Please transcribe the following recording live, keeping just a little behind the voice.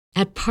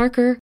At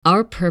Parker,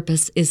 our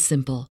purpose is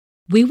simple.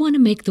 We want to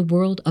make the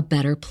world a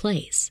better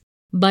place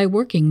by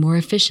working more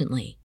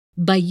efficiently,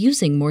 by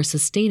using more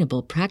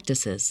sustainable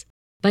practices,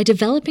 by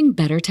developing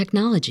better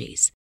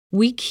technologies.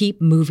 We keep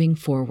moving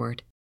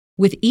forward.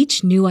 With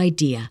each new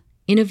idea,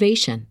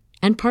 innovation,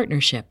 and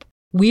partnership,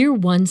 we're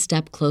one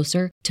step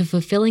closer to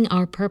fulfilling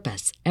our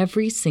purpose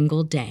every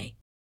single day.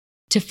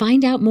 To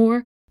find out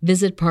more,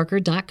 visit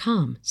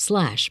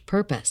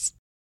parker.com/purpose.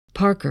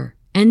 Parker,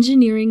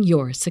 engineering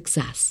your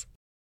success.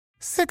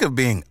 Sick of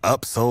being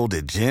upsold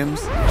at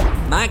gyms?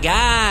 My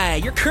guy,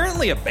 you're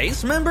currently a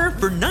base member?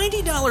 For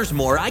 $90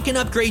 more, I can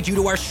upgrade you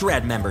to our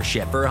Shred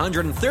membership. For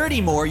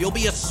 $130 more, you'll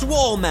be a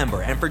Swole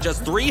member. And for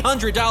just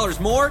 $300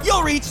 more,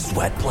 you'll reach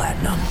Sweat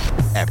Platinum.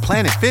 At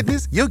Planet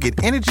Fitness, you'll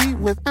get energy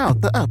without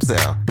the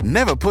upsell.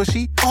 Never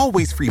pushy,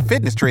 always free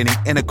fitness training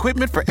and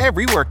equipment for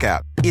every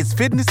workout. It's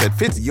fitness that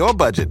fits your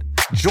budget.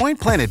 Join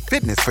Planet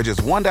Fitness for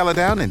just $1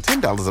 down and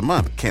 $10 a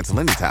month. Cancel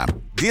anytime.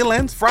 Deal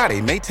ends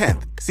Friday, May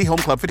 10th. See Home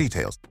Club for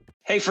details.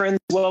 Hey friends,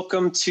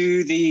 welcome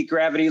to the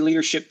Gravity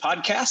Leadership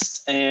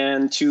Podcast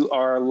and to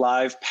our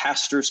live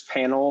pastors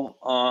panel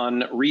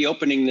on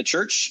reopening the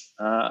church.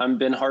 I'm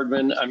Ben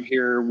Hardman. I'm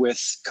here with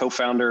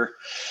co-founder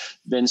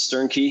Ben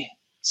Sternke.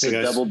 It's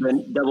a double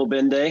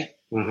Ben day.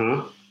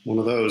 One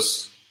of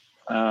those.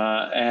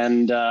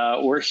 And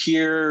we're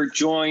here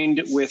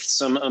joined with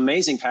some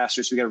amazing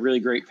pastors. We got a really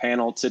great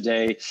panel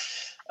today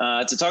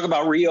to talk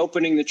about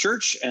reopening the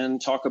church and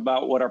talk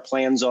about what our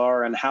plans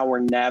are and how we're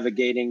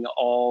navigating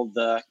all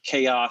the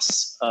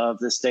chaos of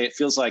this day. It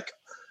feels like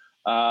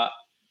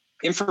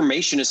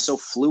information is so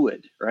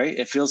fluid, right?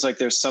 It feels like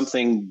there's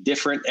something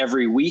different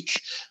every week.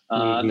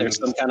 There's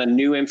some kind of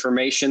new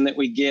information that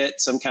we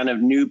get, some kind of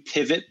new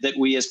pivot that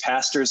we as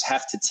pastors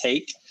have to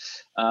take.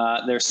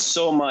 There's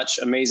so much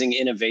amazing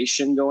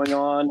innovation going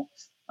on.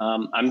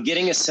 I'm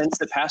getting a sense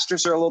that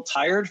pastors are a little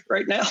tired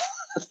right now.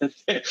 that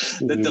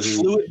the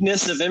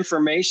fluidness of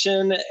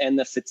information and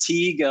the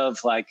fatigue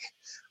of like,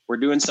 we're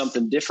doing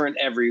something different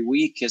every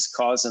week is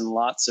causing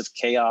lots of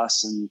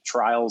chaos and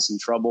trials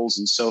and troubles.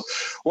 And so I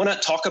want to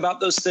talk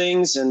about those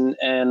things. And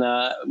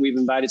we've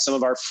invited some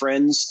of our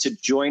friends to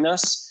join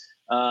us.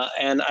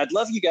 And I'd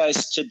love you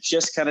guys to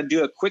just kind of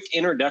do a quick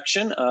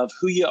introduction of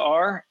who you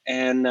are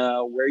and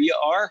where you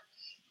are,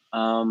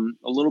 a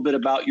little bit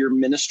about your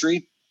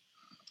ministry,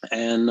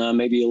 and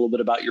maybe a little bit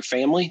about your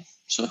family.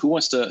 So who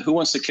wants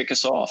to kick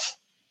us off?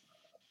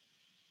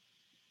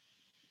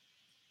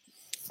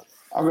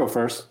 I'll go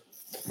first.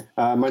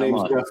 My name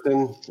is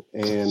Justin,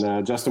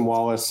 and Justin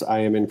Wallace. I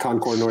am in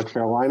Concord, North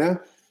Carolina,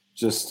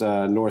 just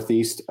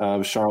northeast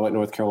of Charlotte,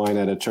 North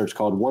Carolina, at a church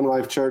called One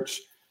Life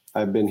Church.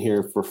 I've been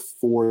here for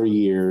 4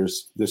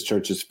 years. This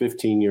church is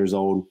 15 years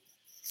old,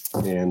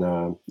 and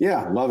I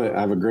love it.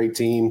 I have a great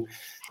team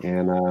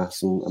and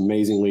some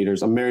amazing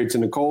leaders. I'm married to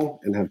Nicole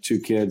and have 2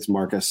 kids,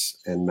 Marcus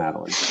and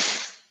Madeline.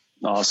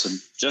 Awesome.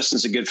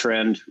 Justin's a good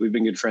friend. We've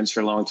been good friends for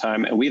a long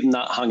time, and we've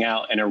not hung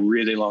out in a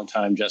really long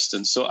time,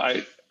 Justin. So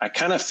I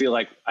kind of feel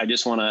like I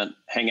just want to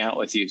hang out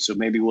with you. So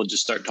maybe we'll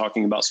just start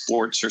talking about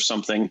sports or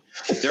something.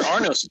 There are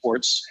no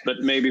sports,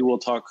 but maybe we'll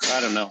talk.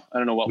 I don't know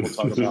what we'll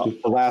talk about.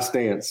 The Last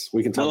Dance.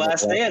 We can talk about The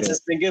Last Dance.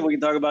 It's been good. We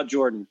can talk about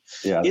Jordan.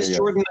 Yeah, is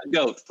Jordan a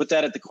GOAT? Put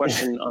that at the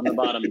question on the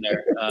bottom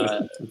there.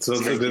 So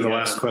that'll be the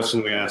last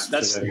question we ask.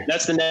 That's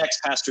the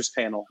next pastors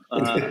panel.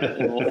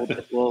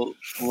 We'll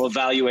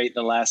evaluate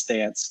The Last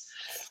Dance.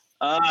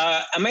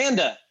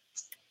 Amanda,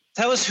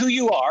 tell us who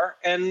you are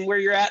and where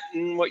you're at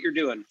and what you're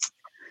doing.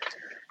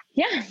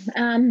 Yeah,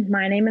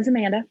 my name is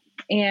Amanda,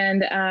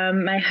 and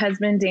my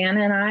husband Dan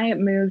and I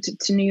moved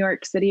to New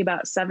York City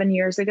about 7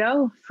 years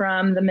ago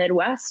from the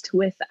Midwest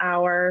with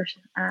our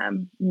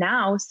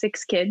now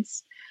 6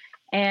 kids,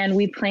 and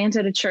we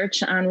planted a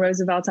church on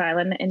Roosevelt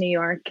Island in New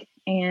York.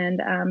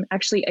 And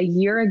actually, a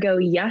year ago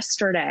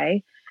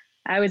yesterday,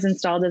 I was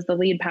installed as the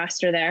lead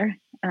pastor there,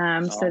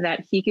 so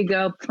that he could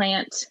go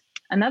plant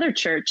another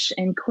church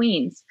in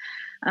Queens.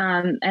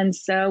 And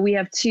so we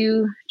have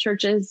 2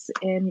 churches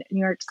in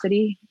New York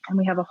City, and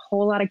we have a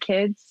whole lot of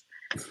kids.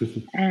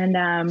 And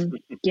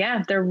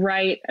they're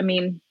right. I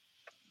mean,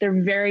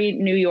 they're very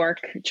New York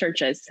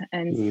churches.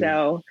 And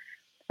so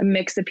a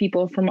mix of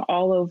people from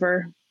all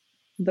over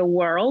the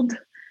world.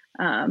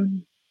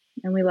 And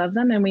we love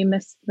them and we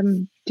miss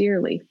them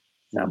dearly.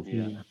 So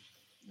yeah.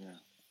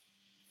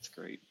 It's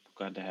great.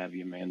 Glad to have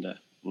you, Amanda.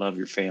 Love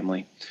your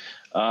family.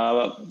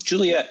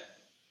 Juliet,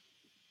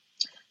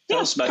 tell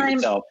us about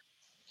yourself.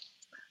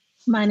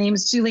 My name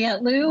is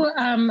Juliet Liu.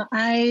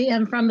 I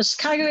am from the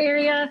Chicago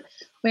area,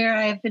 where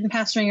I've been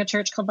pastoring a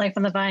church called Life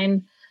on the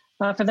Vine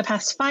for the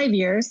past 5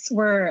 years.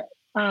 We're,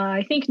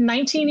 I think,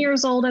 19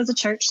 years old as a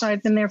church, so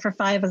I've been there for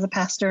 5 as a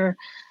pastor,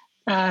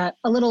 a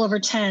little over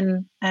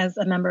 10 as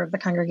a member of the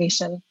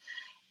congregation.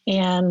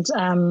 And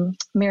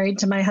married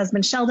to my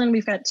husband, Sheldon.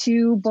 We've got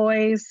 2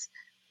 boys,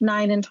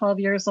 9 and 12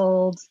 years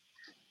old,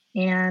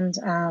 and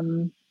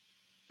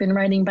been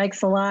riding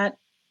bikes a lot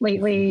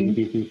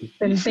lately,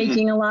 been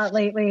baking a lot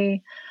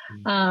lately.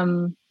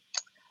 But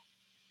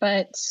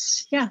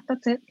yeah,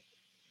 that's it.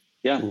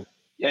 Yeah.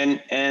 And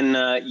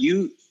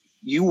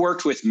you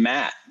worked with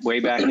Matt way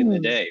back in the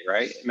day,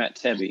 right? Matt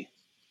Tebby.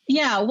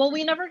 Yeah, well,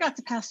 we never got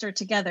to pastor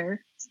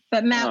together,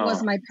 but Matt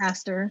was my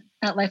pastor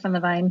at Life on the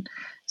Vine.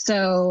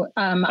 So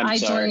I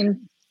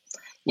joined.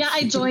 Yeah,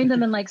 I joined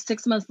him, and like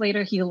 6 months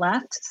later, he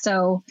left.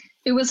 So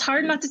it was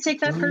hard not to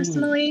take that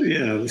personally.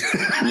 Yeah.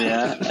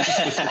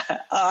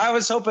 I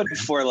was hoping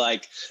for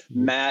like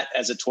Matt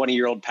as a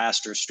 20-year-old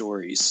pastor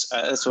stories.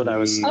 That's what I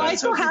was. I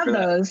still have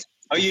those.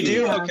 Oh, you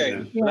do? Yeah.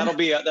 Okay. Yeah.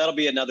 That'll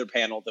be another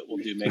panel that we'll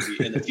do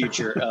maybe in the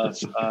future of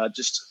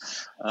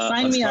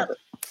sign me up.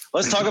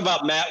 Let's talk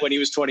about Matt when he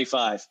was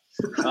 25.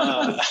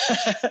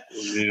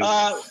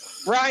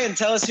 Brian,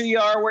 tell us who you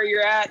are, where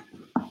you're at.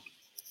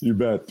 You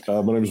bet.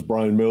 My name is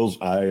Brian Mills.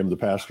 I am the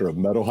pastor of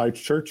Meadow Heights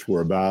Church. We're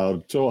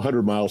about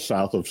 100 miles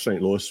south of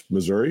St. Louis,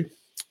 Missouri.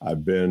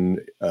 I've been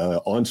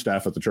on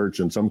staff at the church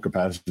in some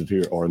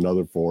capacity or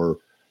another for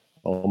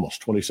almost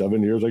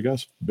 27 years, I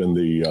guess. Been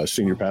the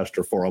senior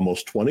pastor for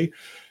almost 20.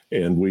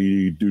 And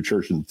we do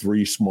church in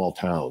 3 small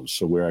towns.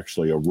 So we're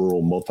actually a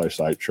rural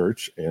multi-site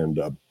church. And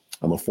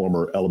I'm a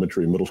former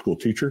elementary and middle school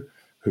teacher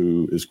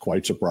who is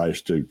quite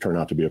surprised to turn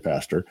out to be a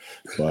pastor,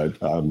 but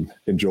I'm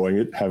enjoying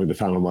it, having the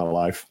time of my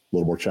life, a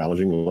little more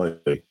challenging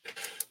lately.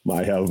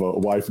 I have a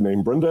wife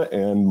named Brenda,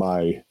 and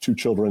my 2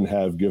 children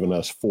have given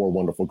us 4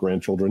 wonderful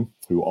grandchildren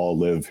who all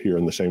live here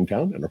in the same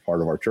town and are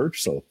part of our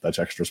church, so that's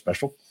extra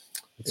special.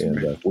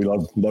 We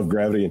love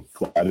Gravity, and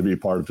glad to be a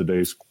part of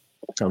today's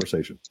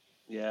conversation.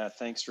 Yeah,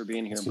 thanks for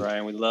being here,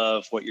 Brian. We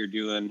love what you're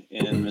doing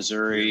in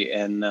Missouri.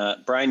 And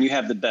Brian, you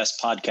have the best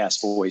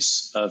podcast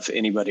voice of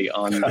anybody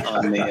on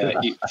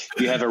the.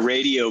 You have a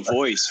radio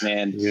voice,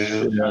 man.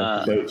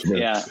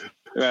 Yeah.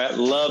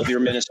 Love your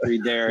ministry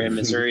there in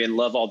Missouri, and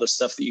love all the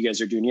stuff that you guys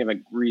are doing. You have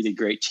a really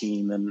great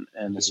team,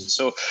 and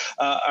so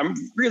I'm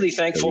really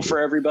thankful for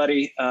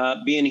everybody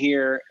being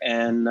here,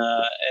 and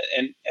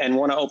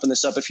want to open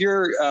this up. If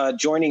you're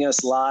joining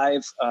us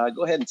live,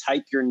 go ahead and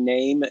type your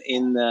name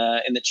in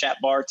the chat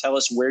bar. Tell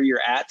us where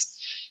you're at,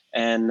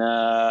 and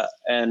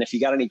if you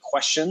got any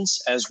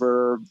questions as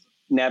we're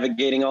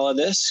navigating all of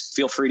this,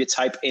 feel free to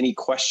type any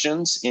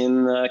questions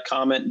in the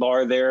comment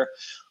bar there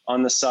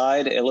on the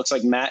side. It looks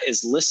like Matt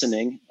is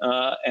listening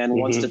and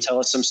wants to tell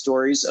us some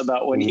stories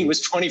about when he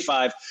was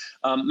 25.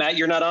 Matt,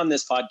 you're not on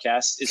this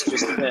podcast. It's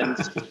just event,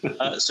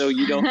 so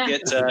you don't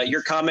get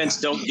your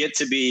comments don't get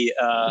to be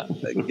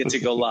get to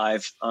go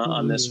live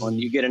on this one.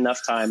 You get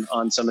enough time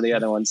on some of the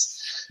other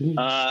ones.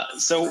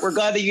 So we're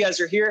glad that you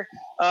guys are here.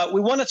 We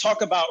want to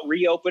talk about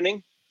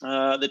reopening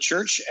the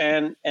church,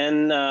 and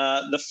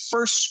the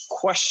first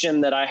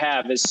question that I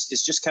have is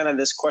just kind of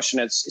this question.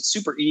 It's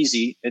super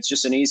easy. It's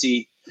just an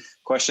easy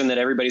question that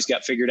everybody's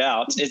got figured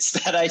out. It's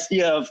that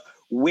idea of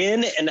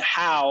when and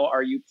how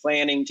are you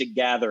planning to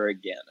gather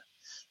again?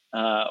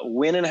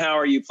 When and how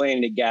are you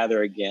planning to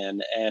gather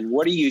again? And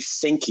what are you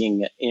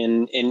thinking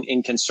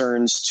in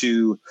concerns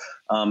to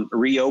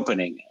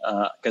reopening?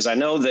 Because I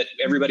know that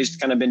everybody's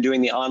kind of been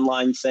doing the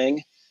online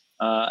thing.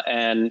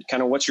 And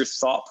kind of what's your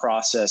thought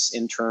process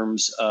in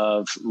terms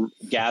of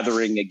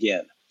gathering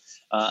again?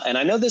 And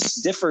I know this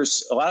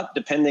differs a lot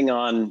depending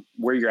on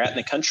where you're at in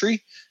the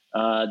country,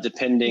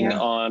 depending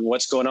on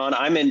what's going on.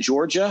 I'm in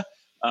Georgia.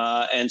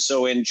 And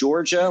so in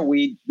Georgia,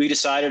 we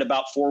decided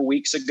about 4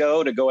 weeks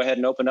ago to go ahead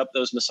and open up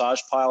those massage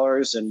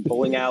parlors and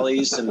bowling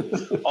alleys and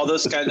all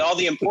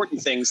the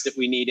important things that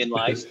we need in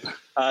life,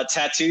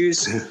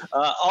 tattoos,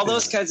 all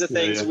those kinds of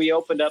things. We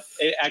opened up.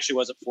 It actually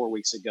wasn't 4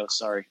 weeks ago.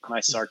 Sorry,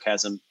 my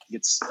sarcasm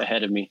gets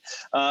ahead of me.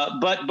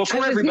 But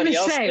before everybody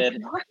else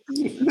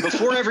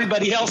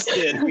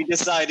did, we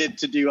decided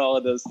to do all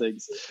of those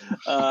things.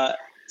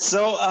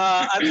 So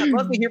I'd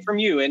love to hear from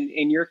you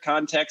in your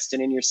context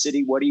and in your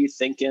city. What are you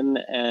thinking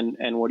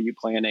and what are you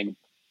planning?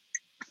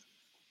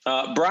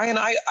 Brian,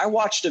 I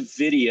watched a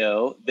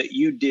video that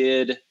you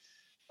did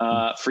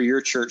for your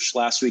church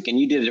last week, and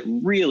you did a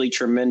really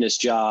tremendous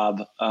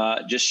job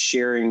just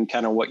sharing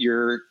kind of what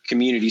your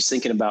community's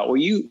thinking about. Will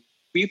you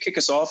kick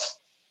us off?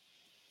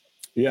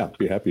 Yeah,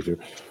 be happy to.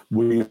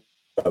 We,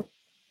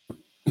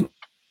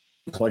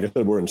 like I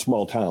said, we're in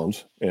small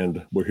towns,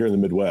 and we're here in the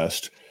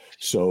Midwest.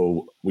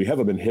 So we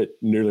haven't been hit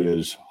nearly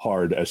as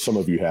hard as some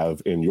of you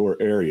have in your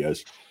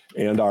areas.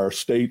 And our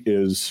state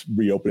has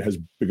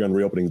begun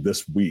reopening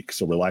this week.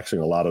 So relaxing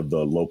a lot of the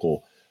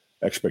local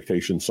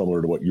expectations,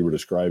 similar to what you were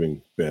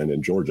describing, Ben,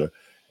 in Georgia.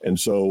 And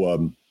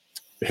so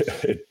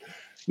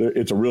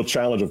it's a real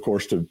challenge, of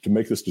course, to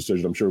make this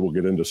decision. I'm sure we'll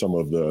get into some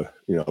of the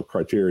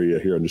criteria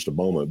here in just a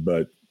moment.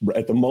 But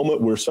at the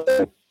moment, we're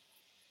saying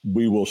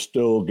we will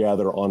still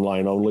gather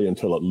online only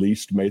until at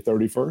least May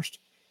 31st.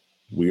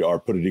 We are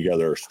putting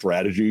together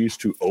strategies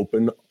to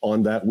open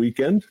on that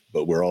weekend,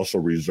 but we're also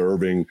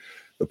reserving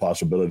the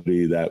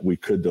possibility that we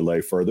could delay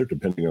further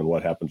depending on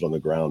what happens on the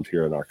ground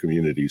here in our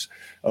communities.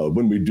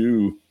 When we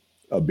do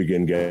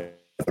begin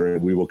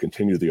gathering, we will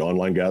continue the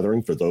online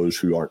gathering for those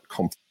who aren't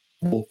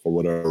comfortable for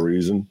whatever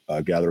reason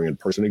gathering in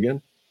person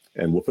again.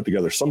 And we'll put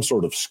together some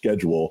sort of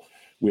schedule.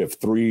 We have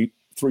three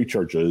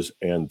churches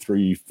and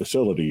 3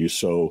 facilities.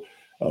 So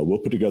we'll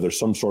put together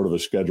some sort of a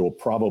schedule,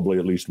 probably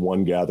at least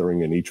one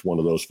gathering in each one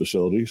of those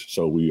facilities.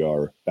 So we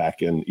are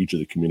back in each of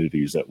the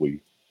communities that we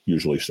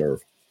usually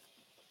serve.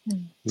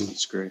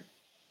 That's great.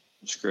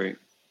 That's great.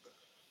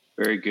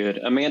 Very good.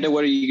 Amanda,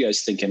 what are you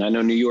guys thinking? I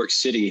know New York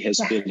City has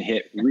been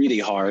hit really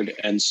hard.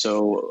 And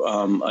so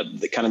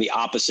kind of the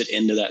opposite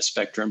end of that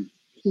spectrum.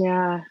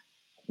 Yeah.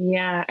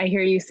 Yeah. I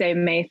hear you say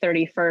May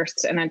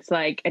 31st, and it's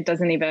like, it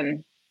doesn't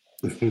even,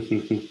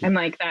 I'm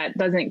like, that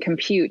doesn't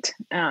compute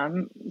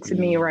to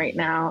me right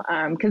now.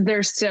 Cause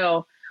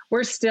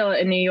we're still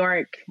in New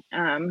York.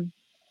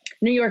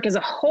 New York as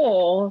a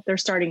whole, they're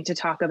starting to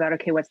talk about,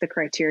 okay, what's the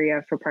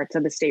criteria for parts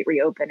of the state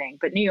reopening?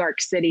 But New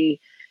York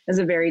City is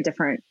a very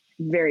different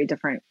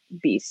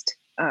beast.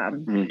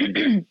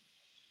 And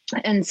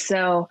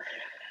so,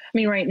 I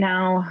mean, right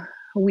now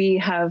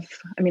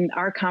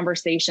our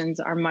conversations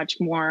are much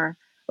more,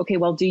 okay,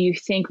 well, do you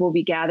think we'll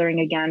be gathering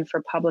again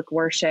for public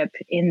worship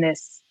in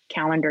this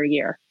calendar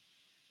year,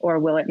 or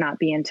will it not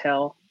be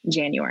until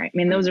January? I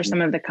mean, those are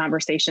some of the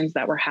conversations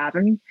that we're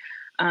having.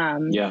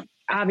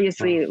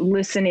 Obviously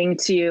listening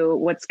to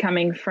what's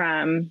coming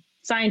from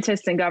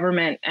scientists and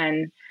government,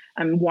 and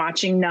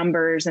watching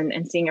numbers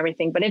and seeing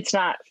everything, but it's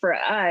not for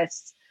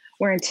us.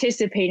 We're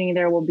anticipating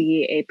there will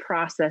be a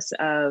process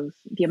of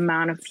the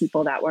amount of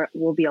people that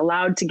will be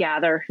allowed to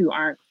gather who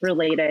aren't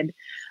related,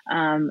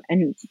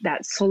 and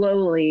that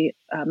slowly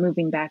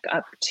moving back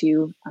up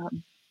to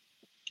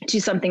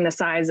something the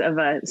size of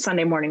a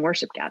Sunday morning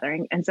worship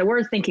gathering. And so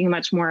we're thinking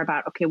much more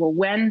about, okay, well,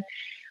 when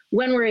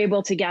we're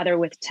able to gather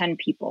with 10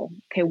 people,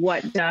 okay,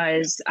 what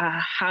does a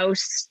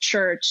house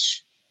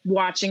church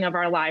watching of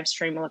our live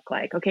stream look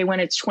like? Okay, when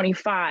it's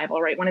 25,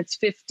 all right, when it's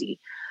 50.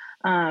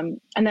 And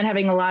then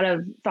having a lot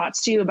of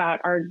thoughts too about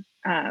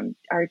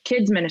our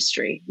kids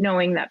ministry,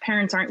 knowing that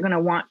parents aren't going to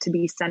want to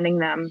be sending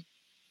them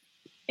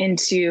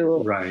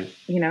into,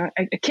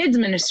 a kids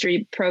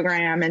ministry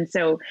program. And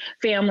so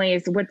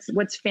families,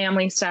 what's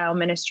family style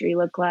ministry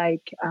look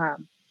like?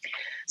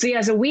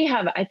 So we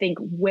have, I think,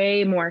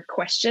 way more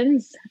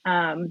questions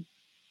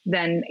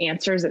than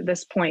answers at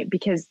this point,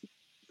 because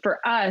for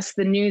us,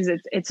 the news,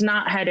 it's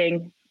not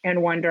heading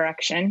in one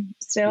direction.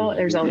 Still,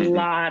 there's a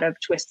lot of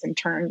twists and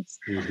turns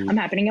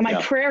happening. And my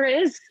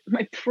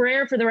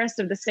prayer for the rest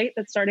of the state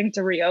that's starting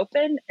to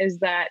reopen is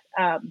that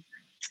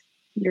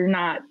you're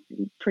not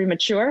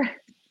premature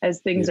as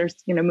things are,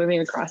 moving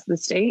across the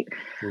state.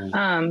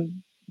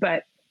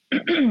 But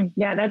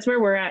that's where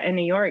we're at in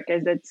New York.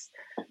 Is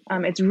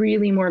it's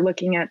really more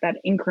looking at that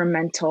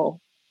incremental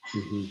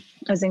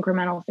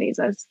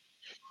phases.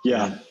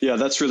 Yeah,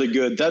 that's really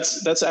good.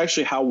 That's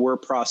actually how we're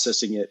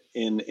processing it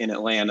in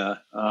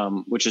Atlanta,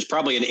 which is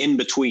probably an in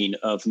between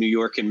of New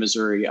York and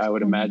Missouri, I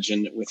would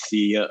imagine, with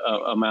the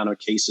amount of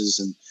cases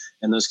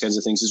and those kinds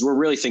of things. Is we're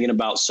really thinking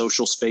about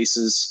social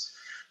spaces.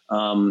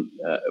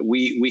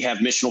 We have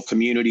missional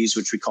communities,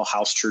 which we call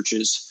house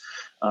churches,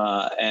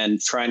 and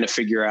trying to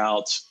figure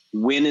out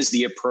when is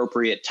the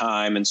appropriate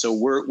time. And so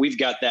we've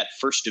got that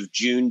 1st of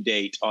June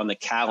date on the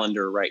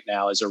calendar right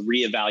now as a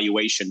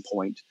reevaluation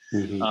point.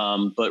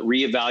 But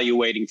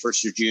reevaluating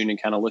 1st of June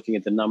and kind of looking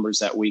at the numbers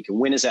that week. And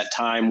when is that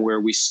time where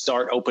we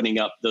start opening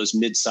up those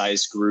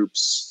mid-sized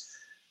groups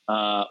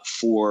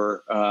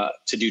to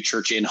do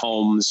church in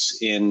homes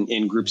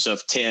in groups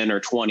of 10 or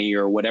 20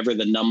 or whatever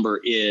the number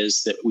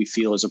is that we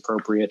feel is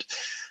appropriate.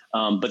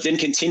 But then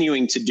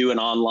continuing to do an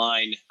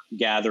online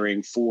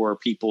gathering for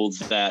people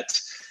that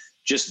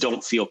just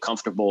don't feel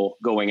comfortable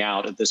going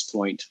out at this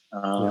point.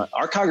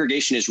 Our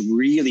congregation is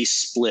really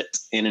split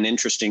in an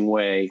interesting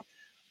way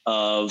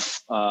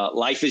of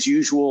life as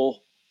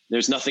usual.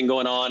 There's nothing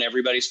going on.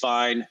 Everybody's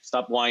fine.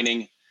 Stop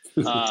whining.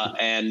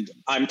 And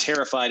I'm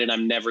terrified and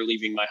I'm never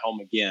leaving my home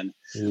again.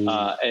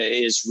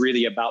 Is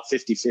really about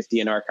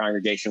 50-50 in our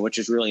congregation, which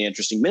is really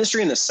interesting.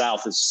 Ministry in the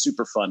South is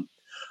super fun.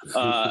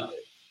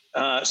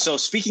 So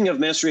speaking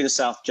of ministry in the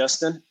South,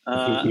 Justin,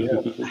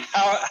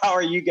 how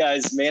are you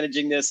guys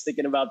managing this,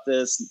 thinking about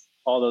this,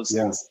 all those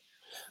things?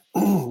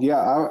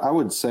 I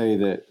would say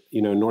that,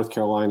 North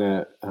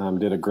Carolina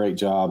did a great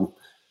job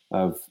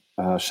of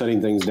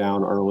shutting things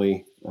down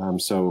early.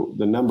 So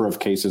the number of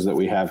cases that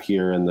we have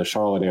here in the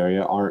Charlotte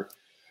area aren't,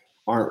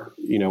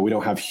 we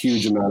don't have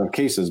huge amount of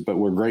cases, but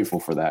we're grateful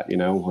for that.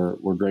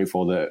 We're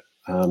grateful that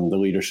the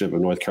leadership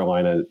of North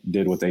Carolina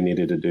did what they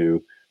needed to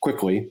do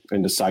quickly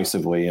and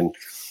decisively. And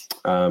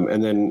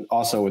then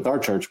also with our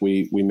church,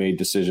 we made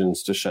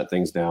decisions to shut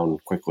things down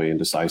quickly and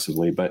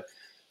decisively. But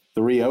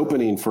the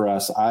reopening for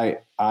us,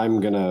 I'm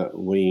going to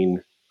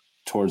lean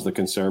towards the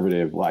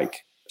conservative,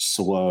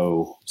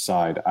 slow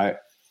side. I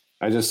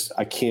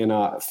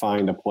cannot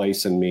find a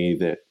place in me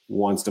that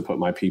wants to put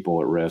my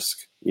people at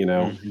risk,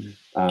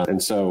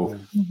 and so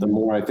the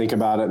more I think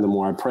about it and the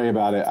more I pray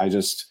about it,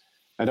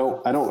 I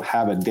don't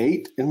have a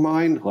date in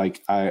mind.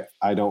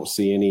 I don't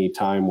see any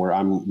time where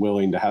I'm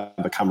willing to have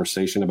a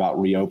conversation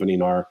about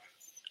reopening our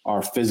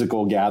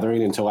physical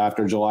gathering until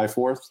after July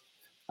 4th.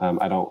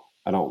 I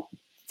don't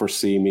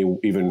foresee me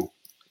even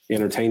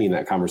entertaining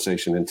that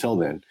conversation until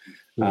then.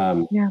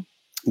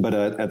 But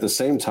at the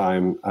same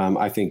time,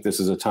 I think this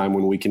is a time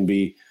when we can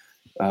be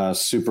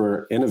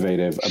super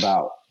innovative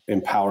about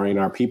empowering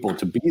our people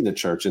to be the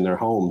church in their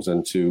homes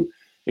and to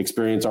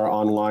experience our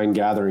online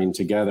gathering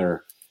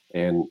together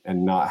and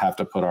not have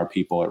to put our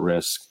people at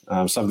risk.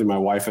 Something my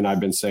wife and I have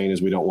been saying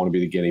is we don't want to be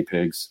the guinea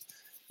pigs.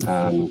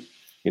 One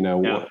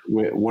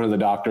of the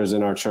doctors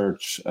in our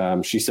church,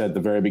 she said at the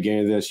very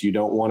beginning of this, you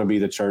don't want to be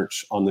the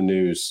church on the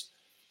news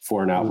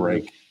for an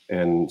outbreak.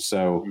 And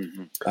so,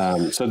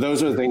 so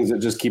those are the things that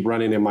just keep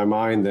running in my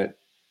mind, that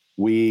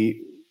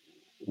we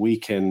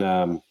can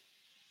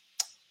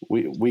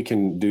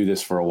do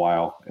this for a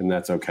while, and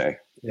that's okay.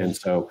 Yeah. And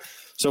so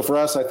for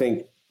us, I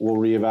think we'll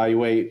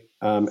reevaluate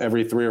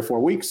every 3 or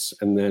 4 weeks.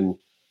 And then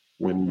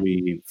when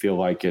we feel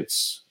like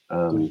it's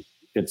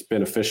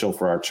beneficial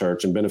for our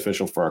church and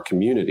beneficial for our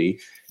community,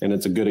 and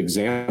it's a good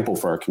example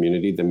for our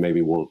community, then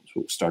maybe we'll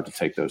start to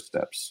take those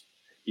steps.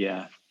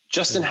 Yeah.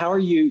 Justin, how are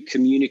you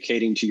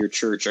communicating to your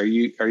church? Are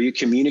you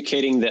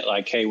communicating that,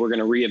 like, hey, we're going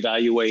to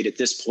reevaluate at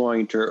this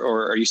point,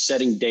 or are you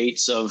setting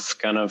dates of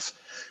kind of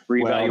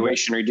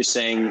reevaluation, or are you just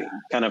saying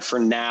kind of for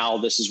now,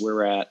 this is where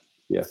we're at?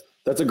 Yeah,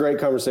 that's a great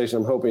conversation.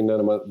 I'm hoping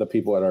none of the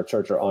people at our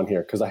church are on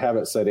here, because I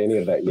haven't said any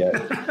of that yet.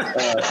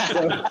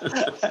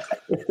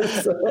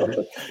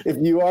 So if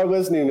you are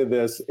listening to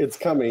this, it's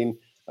coming.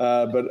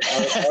 But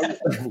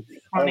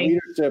our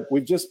leadership,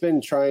 we've just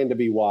been trying to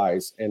be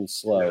wise and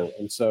slow. Yeah.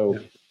 And so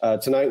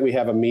tonight we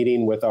have a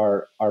meeting with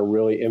our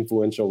really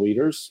influential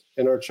leaders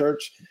in our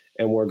church,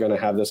 and we're going to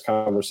have this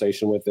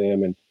conversation with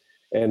them.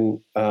 And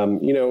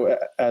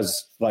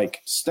as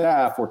like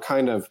staff, we're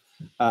kind of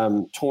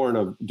torn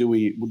of, do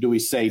we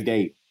say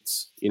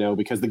dates,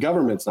 because the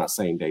government's not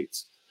saying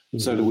dates. Mm-hmm.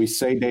 So do we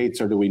say dates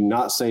or do we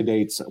not say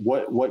dates?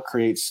 What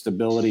creates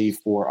stability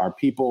for our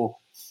people?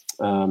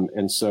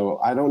 And so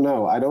I don't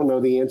know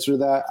the answer to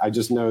that. I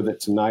just know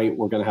that tonight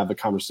we're going to have the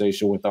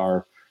conversation with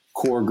our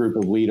core group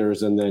of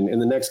leaders. And then in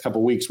the next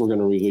couple of weeks, we're going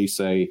to release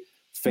a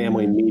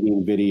family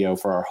meeting video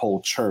for our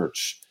whole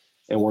church.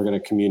 And we're going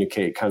to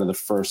communicate kind of the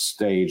first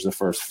stage, the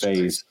first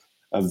phase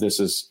of this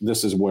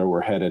is where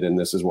we're headed, and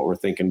this is what we're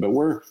thinking. But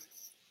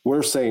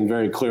we're saying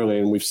very clearly,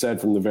 and we've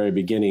said from the very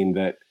beginning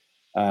that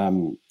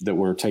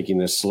we're taking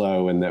this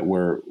slow, and that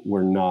we're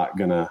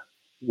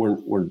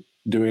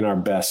doing our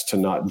best to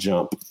not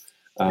jump,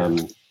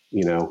 and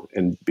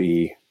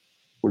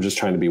we're just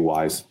trying to be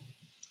wise.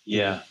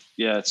 Yeah,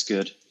 it's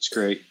good. It's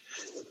great.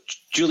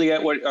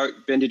 Juliet,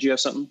 Ben, did you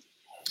have something?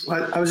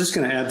 I was just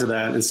going to add to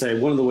that and say,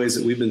 one of the ways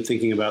that we've been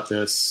thinking about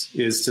this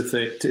is to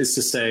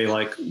say,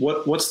 like,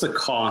 what's the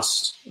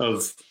cost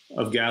of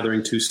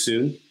gathering too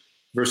soon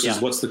versus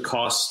what's the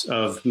cost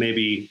of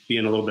maybe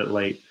being a little bit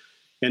late.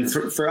 And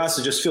for us,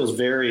 it just feels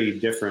very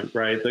different,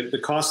 right? The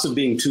cost of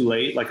being too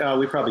late, like,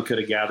 we probably could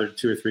have gathered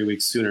 2 or 3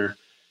 weeks sooner.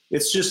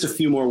 It's just a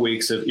few more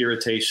weeks of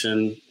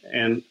irritation.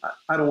 And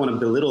I don't want to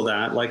belittle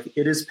that. Like,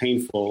 it is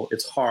painful.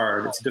 It's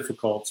hard. It's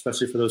difficult,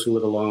 especially for those who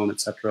live alone, et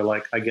cetera.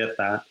 Like, I get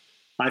that.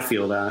 I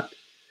feel that.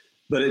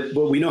 But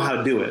we know how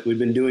to do it. We've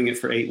been doing it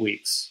for 8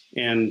 weeks.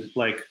 And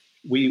like,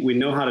 we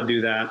know how to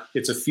do that.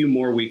 It's a few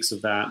more weeks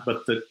of that.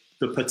 But the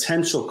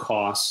potential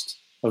cost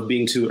of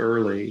being too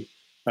early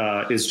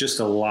is just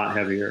a lot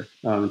heavier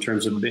in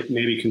terms of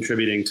maybe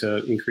contributing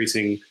to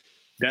increasing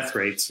death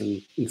rates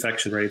and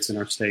infection rates in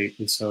our state.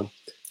 And so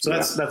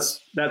that's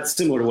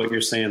similar to what you're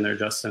saying there,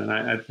 Justin. And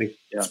I think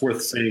it's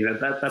worth saying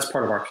that's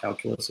part of our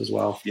calculus as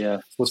well.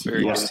 Yeah, what's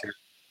very good.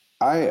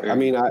 I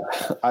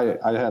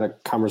had a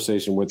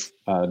conversation with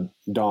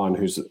Dawn,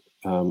 who's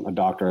a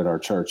doctor at our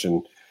church,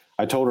 and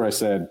I told her, I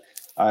said,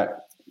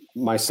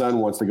 my son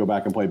wants to go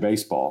back and play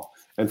baseball.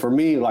 And for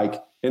me,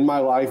 like, in my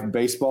life,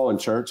 baseball and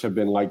church have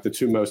been like the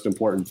two most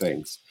important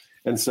things.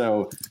 And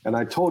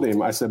I told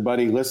him, I said,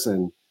 buddy,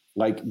 listen,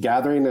 like,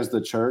 gathering as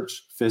the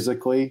church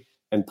physically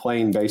and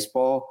playing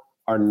baseball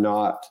are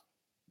not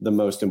the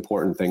most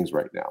important things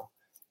right now.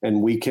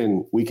 And we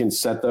can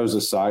set those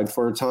aside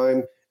for a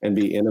time and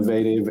be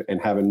innovative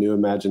and have a new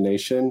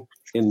imagination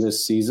in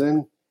this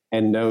season,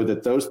 and know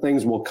that those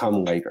things will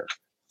come later,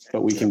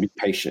 but we can be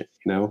patient,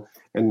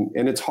 and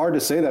it's hard to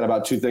say that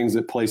about two things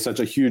that play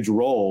such a huge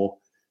role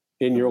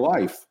in your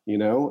life,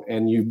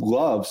 and you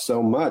love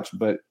so much,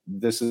 but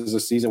this is a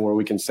season where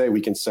we can say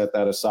we can set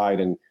that aside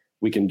and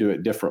we can do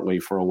it differently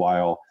for a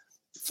while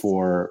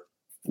for,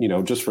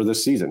 just for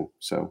this season.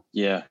 So,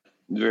 yeah,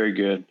 very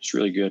good. It's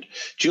really good.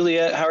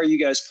 Juliet, how are you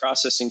guys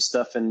processing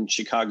stuff in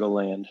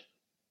Chicagoland?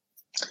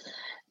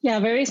 Yeah,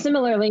 very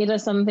similarly to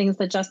some things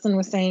that Justin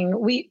was saying,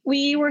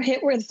 we were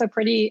hit with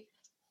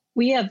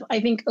we have, I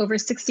think, over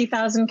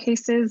 60,000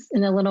 cases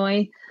in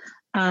Illinois,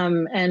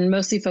 and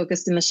mostly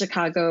focused in the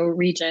Chicago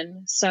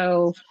region.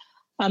 So,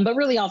 but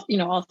really all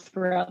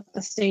throughout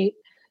the state.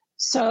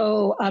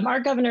 So our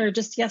governor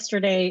just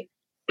yesterday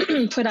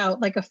put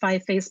out like a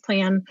 5-phase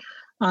plan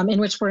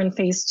in which we're in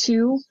phase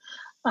 2.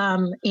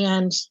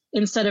 And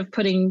instead of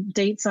putting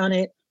dates on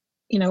it,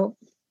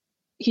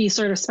 he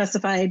sort of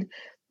specified,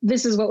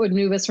 this is what would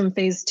move us from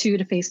phase 2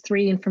 to phase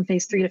 3 and from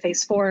phase 3 to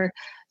phase 4.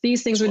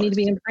 These things would need to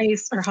be in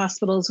place. Our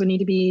hospitals would need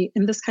to be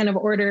in this kind of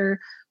order.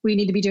 We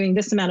need to be doing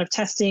this amount of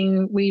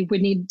testing. We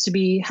would need to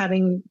be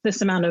having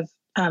this amount of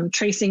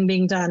tracing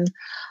being done.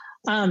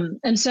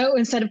 And so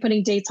instead of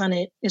putting dates on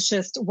it, it's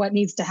just what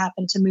needs to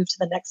happen to move to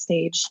the next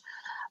stage.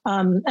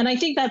 And I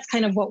think that's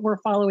kind of what we're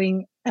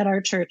following at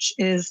our church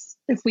is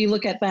if we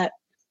look at that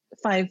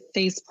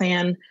 5-phase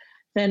plan,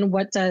 then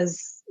what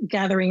does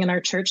gathering in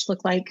our church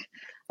look like?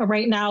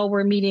 Right now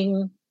we've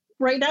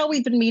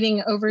been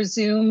meeting over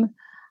Zoom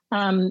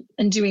and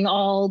doing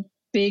all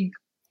big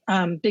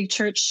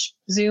church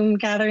Zoom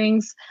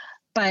gatherings.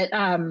 But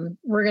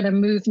we're going to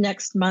move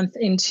next month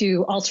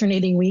into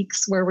alternating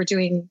weeks where we're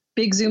doing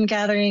big Zoom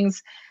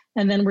gatherings,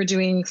 and then we're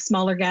doing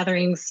smaller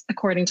gatherings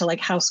according to like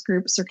house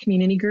groups or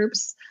community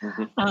groups.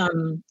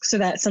 Mm-hmm. So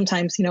that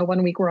sometimes,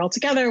 1 week we're all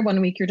together,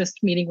 1 week you're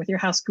just meeting with your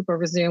house group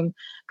over Zoom,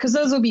 because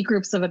those will be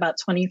groups of about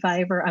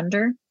 25 or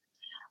under.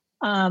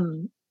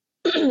 And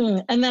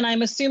then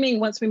I'm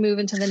assuming once we move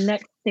into the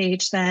next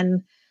stage,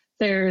 then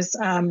there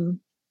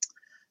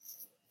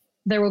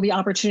will be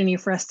opportunity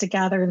for us to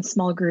gather in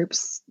small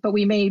groups, but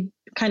we may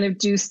kind of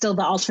do still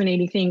the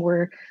alternating thing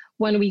where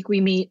 1 week we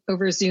meet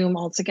over Zoom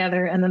all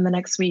together, and then the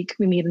next week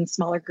we meet in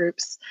smaller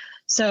groups.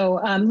 So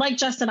like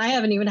Justin, I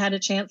haven't even had a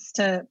chance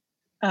to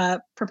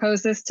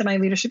propose this to my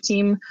leadership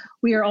team.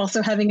 We are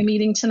also having a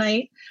meeting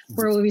tonight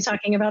where we'll be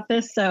talking about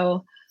this.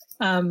 So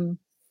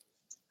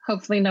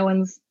hopefully no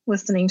one's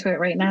listening to it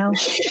right now.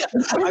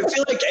 I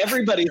feel like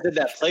everybody's in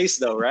that place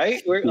though,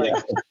 right?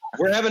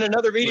 We're having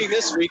another meeting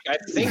this week. I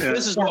think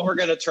this is what we're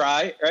going to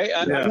try, right?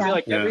 I feel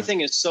like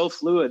everything is so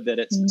fluid that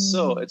it's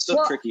so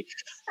tricky.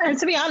 And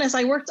to be honest,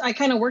 I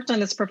kind of worked on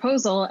this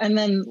proposal, and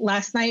then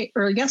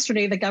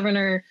yesterday, the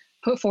governor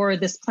put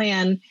forward this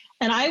plan,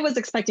 and I was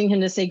expecting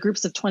him to say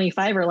groups of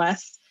 25 or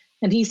less,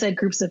 and he said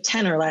groups of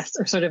 10 or less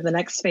are sort of the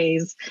next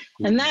phase.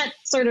 Mm-hmm. And that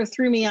sort of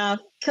threw me off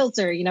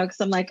kilter, because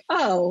I'm like,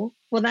 oh,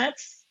 well,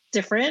 that's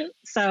different.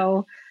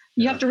 So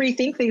you have to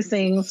rethink these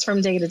things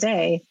from day to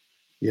day.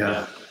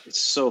 Yeah,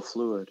 it's so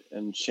fluid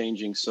and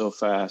changing so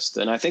fast.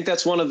 And I think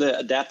that's one of the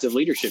adaptive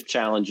leadership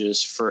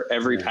challenges for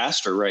every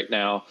pastor right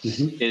now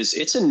is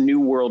it's a new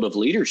world of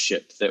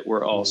leadership that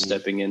we're all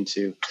stepping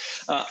into.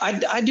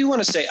 I do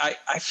want to say,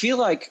 I feel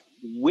like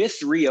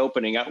with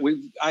reopening,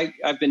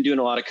 I've been doing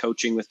a lot of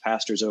coaching with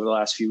pastors over the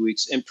last few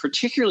weeks, and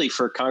particularly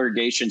for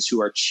congregations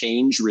who are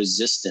change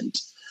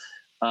resistant.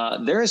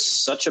 There is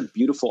such a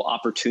beautiful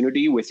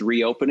opportunity with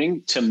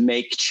reopening to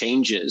make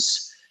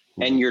changes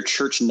and your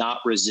church not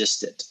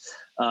resist it.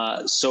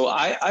 So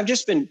I've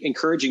just been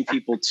encouraging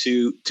people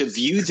to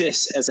view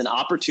this as an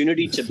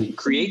opportunity to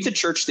create the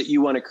church that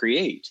you want to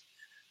create.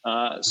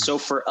 So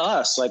for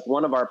us, like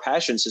one of our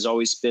passions has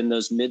always been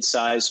those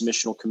mid-sized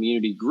missional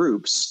community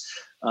groups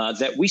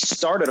that we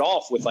started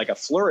off with like a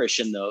flourish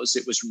in those.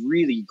 It was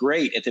really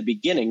great at the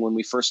beginning when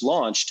we first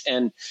launched,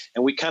 and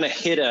we kind of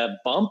hit a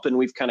bump, and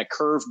we've kind of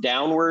curved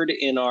downward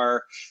in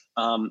our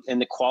and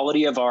the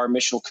quality of our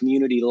missional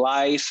community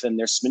life. And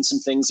there's been some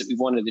things that we've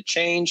wanted to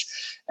change.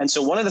 And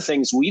so one of the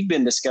things we've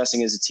been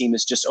discussing as a team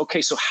is just,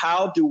 okay, so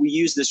how do we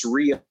use this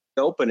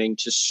reopening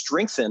to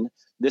strengthen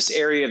this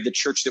area of the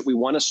church that we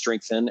want to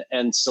strengthen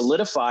and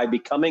solidify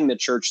becoming the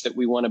church that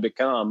we want to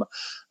become?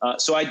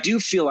 So I do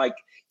feel like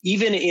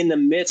even in the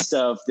midst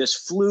of this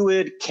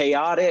fluid,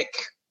 chaotic,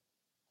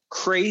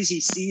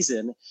 crazy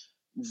season,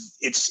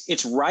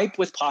 it's ripe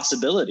with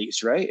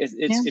possibilities, right?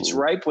 It's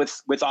ripe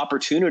with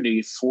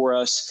opportunity for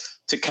us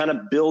to kind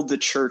of build the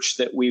church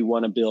that we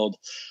want to build.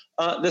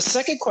 The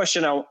second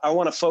question I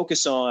want to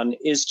focus on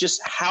is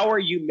just how are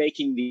you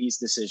making these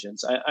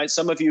decisions?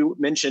 Some of you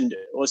mentioned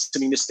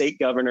listening to state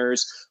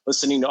governors,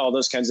 listening to all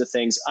those kinds of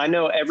things. I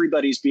know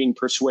everybody's being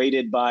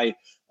persuaded by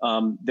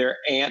their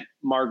Aunt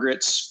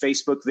Margaret's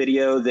Facebook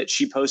video that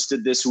she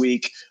posted this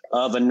week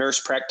of a nurse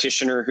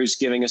practitioner who's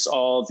giving us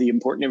all the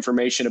important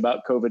information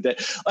about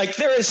COVID. Like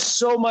there is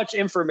so much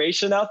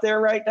information out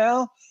there right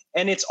now,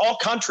 and it's all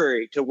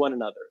contrary to one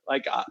another.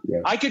 Like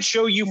I could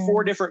show you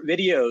 4 different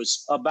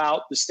videos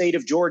about the state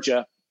of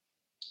Georgia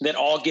that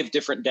all give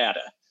different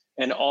data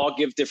and all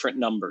give different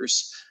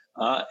numbers.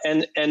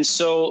 And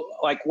so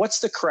like,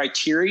 what's the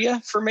criteria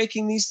for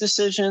making these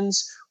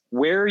decisions?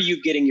 Where are you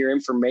getting your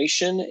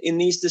information in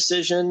these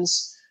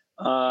decisions?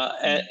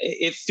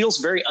 It feels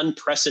very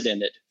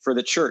unprecedented for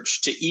the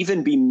church to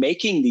even be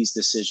making these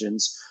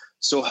decisions.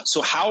 So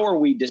how are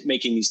we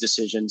making these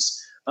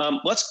decisions?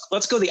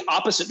 Let's go the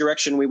opposite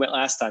direction we went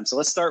last time. So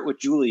let's start with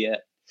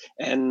Juliet.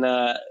 And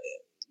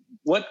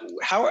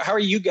how are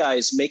you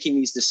guys making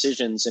these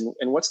decisions,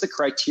 and what's the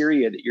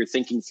criteria that you're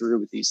thinking through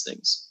with these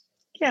things?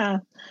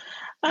 Yeah,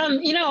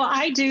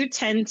 I do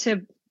tend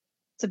to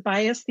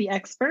bias the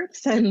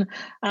experts and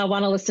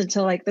want to listen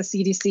to like the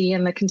CDC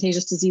and the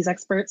contagious disease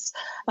experts.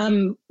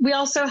 We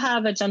also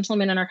have a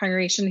gentleman in our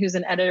congregation who's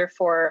an editor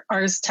for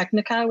Ars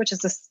Technica, which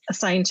is a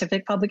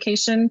scientific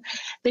publication.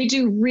 They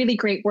do really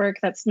great work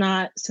that's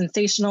not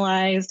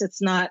sensationalized.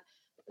 It's not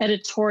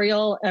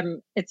editorial.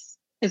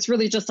 It's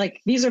really just like,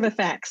 these are the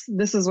facts.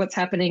 This is what's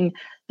happening.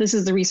 This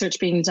is the research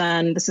being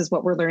done. This is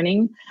what we're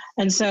learning.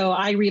 And so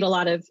I read a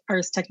lot of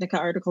Ars Technica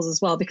articles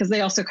as well, because they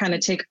also kind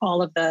of take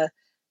all of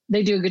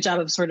they do a good job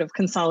of sort of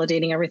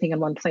consolidating everything in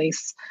one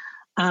place.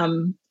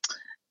 And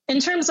in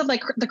terms of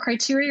like the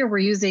criteria we're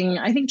using,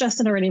 I think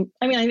Justin already,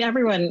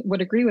 everyone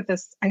would agree with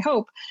this, I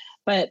hope,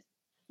 but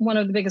one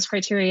of the biggest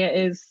criteria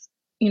is,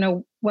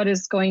 what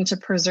is going to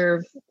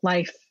preserve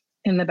life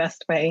in the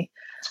best way.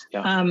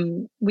 Yeah.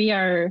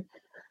 We're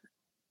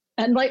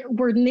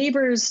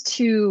neighbors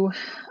to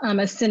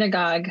a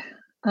synagogue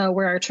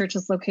where our church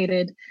is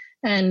located.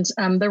 And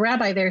the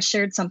rabbi there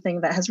shared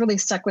something that has really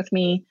stuck with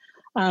me.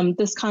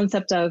 This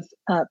concept of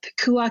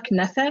pikuach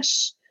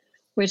nefesh,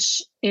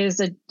 which is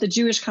the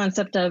Jewish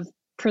concept of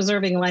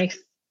preserving life.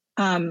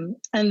 And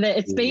that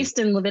it's based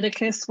in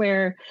Leviticus,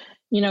 where,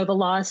 the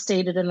law is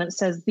stated, and it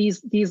says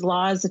these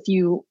laws, if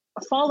you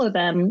follow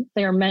them,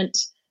 they are meant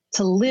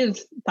to live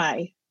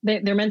by.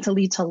 They're meant to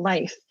lead to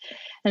life.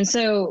 And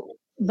so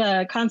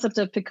the concept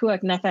of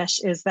pikuach nefesh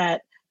is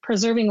that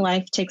preserving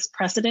life takes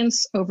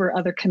precedence over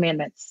other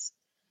commandments.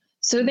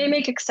 So they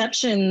make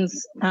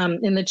exceptions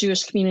in the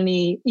Jewish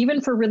community, even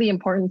for really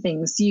important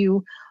things.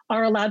 You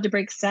are allowed to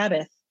break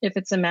Sabbath if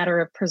it's a matter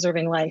of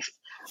preserving life.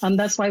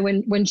 That's why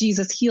when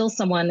Jesus heals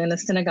someone in a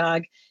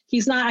synagogue,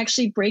 he's not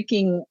actually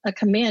breaking a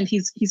command,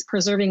 he's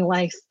preserving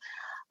life.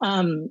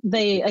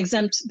 They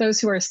exempt those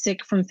who are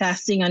sick from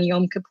fasting on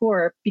Yom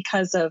Kippur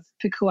because of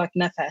pikuach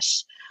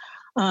nefesh.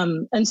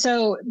 And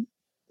so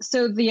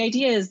the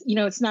idea is,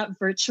 it's not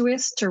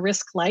virtuous to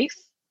risk life.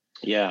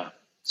 Yeah,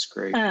 it's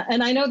great.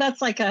 And I know that's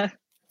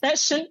that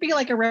shouldn't be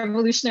like a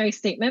revolutionary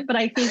statement, but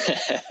I think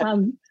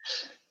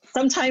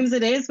sometimes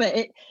it is,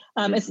 but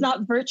it's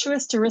not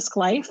virtuous to risk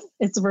life.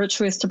 It's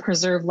virtuous to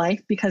preserve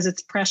life because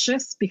it's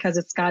precious, because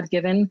it's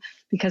God-given,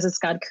 because it's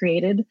God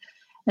created.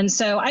 And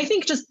so I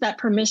think just that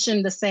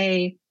permission to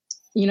say,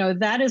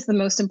 that is the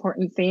most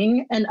important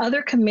thing. And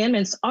other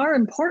commandments are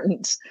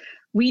important.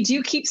 We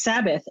do keep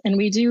Sabbath and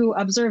we do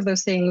observe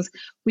those things.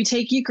 We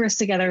take Eucharist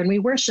together and we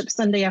worship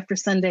Sunday after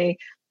Sunday.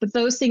 But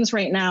those things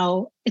right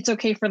now, it's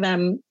okay for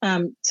them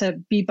to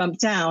be bumped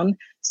down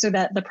so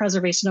that the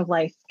preservation of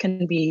life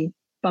can be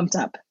bumped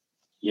up.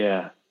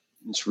 Yeah,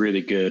 it's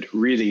really good.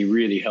 Really,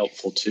 really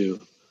helpful too.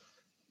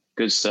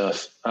 Good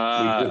stuff. We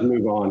just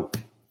move on.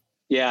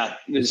 Yeah,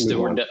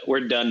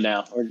 we're done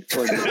now.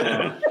 We're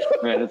done.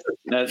 Right,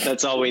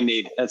 that's all we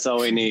need. That's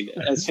all we need.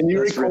 Can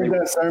you record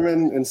that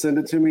sermon and send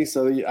it to me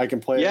so I can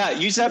play it? Yeah,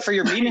 use that for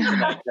your meeting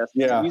tonight.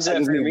 Yeah, use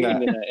that for your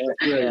meeting tonight.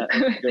 Yeah,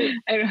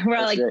 we're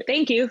all like, great.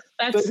 Thank you.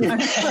 That's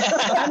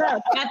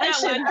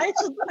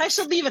I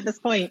should leave at this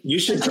point. You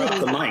should drop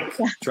the mic.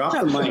 Drop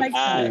the mic.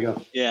 There you go.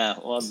 Yeah,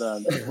 well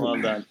done.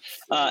 Well done.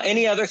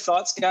 Any other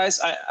thoughts, guys?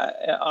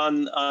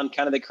 On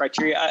kind of the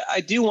criteria, I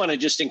do want to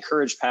just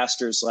encourage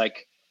pastors,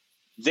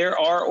 there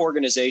are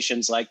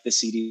organizations like the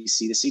CDC.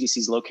 The CDC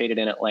is located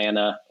in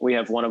Atlanta. We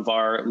have one of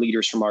our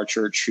leaders from our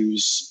church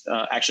who's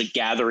actually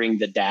gathering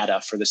the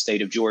data for the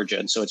state of Georgia.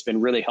 And so it's been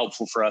really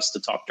helpful for us to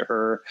talk to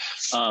her.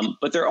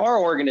 But there are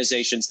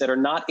organizations that are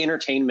not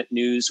entertainment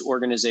news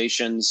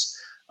organizations,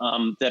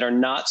 that are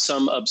not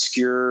some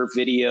obscure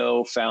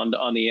video found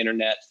on the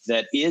internet,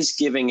 that is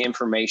giving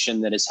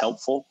information that is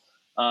helpful.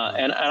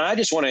 And I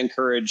just want to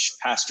encourage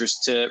pastors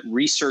to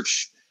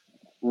research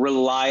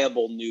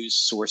reliable news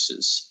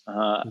sources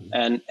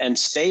and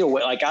stay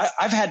away.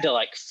 I've had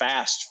to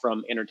fast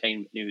from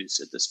entertainment news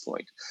at this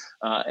point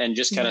and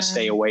just kind of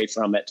stay away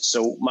from it.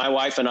 So my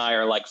wife and I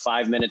are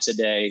 5 minutes a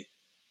day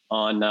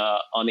on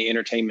the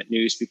entertainment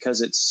news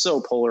because it's so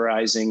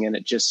polarizing and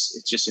it's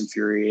just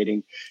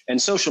infuriating.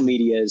 And social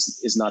media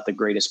is not the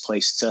greatest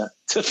place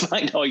to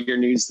find all your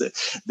news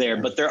there,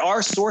 but there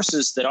are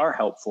sources that are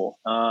helpful.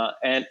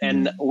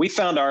 And we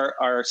found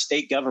our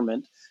state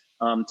government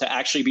to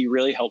actually be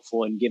really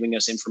helpful in giving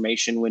us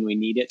information when we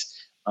need it.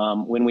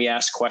 When we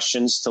ask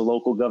questions to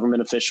local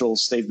government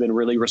officials, they've been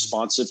really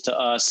responsive to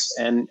us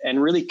and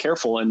really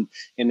careful in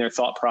their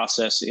thought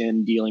process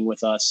in dealing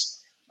with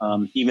us.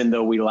 Even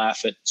though we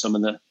laugh at some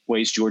of the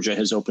ways Georgia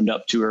has opened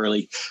up too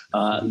early,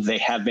 they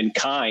have been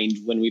kind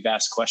when we've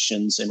asked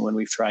questions and when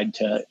we've tried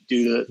to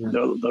do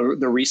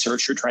the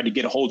research or tried to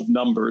get a hold of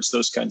numbers,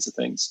 those kinds of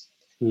things.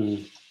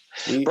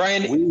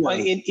 Brian,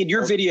 in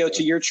your video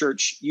to your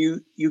church,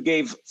 you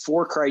gave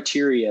 4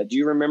 criteria. Do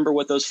you remember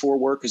what those 4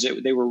 were? Because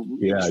they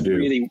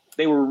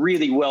were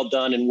really well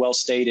done and well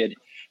stated.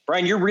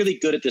 Brian, you're really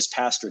good at this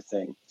pastor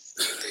thing.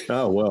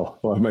 Oh, well,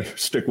 I may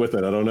stick with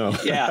it. I don't know.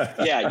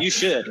 Yeah, you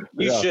should.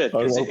 You should.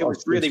 It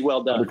was really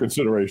well done. Under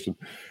consideration.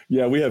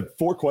 Yeah, we have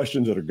 4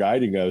 questions that are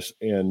guiding us.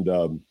 And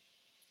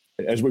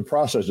as we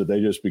processed it, they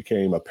just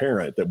became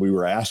apparent that we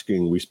were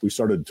asking. We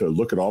started to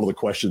look at all of the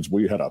questions.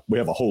 We have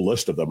a whole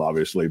list of them,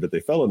 obviously, but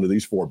they fell into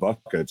these 4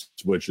 buckets,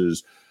 which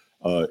is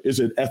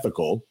it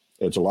ethical?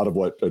 It's a lot of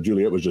what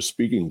Juliet was just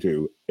speaking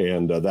to.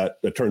 And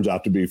that turns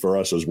out to be for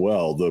us as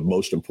well, the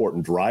most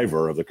important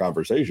driver of the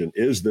conversation.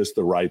 Is this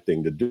the right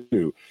thing to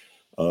do?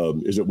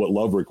 Is it what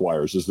love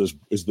requires?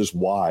 Is this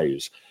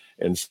wise?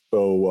 And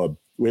so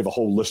we have a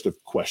whole list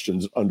of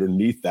questions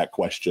underneath that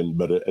question.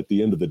 But at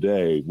the end of the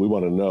day, we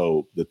want to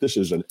know that this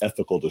is an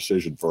ethical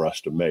decision for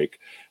us to make.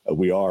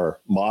 We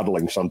are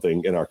modeling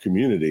something in our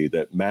community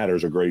that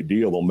matters a great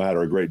deal. Will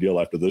matter a great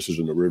deal after this is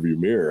in the rearview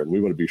mirror. And we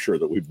want to be sure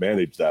that we've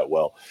managed that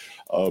well.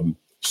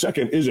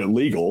 Second, is it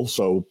legal?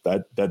 So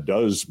that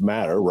does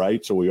matter,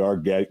 right? So we are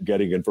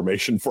getting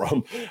information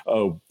from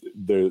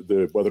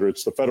whether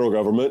it's the federal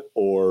government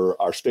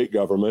or our state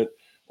government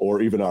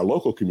or even our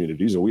local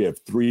communities. And we have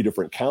 3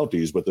 different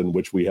counties within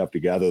which we have to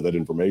gather that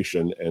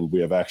information. And we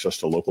have access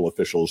to local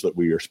officials that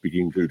we are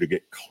speaking to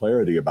get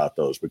clarity about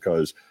those,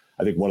 because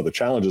I think one of the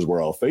challenges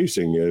we're all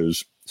facing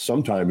is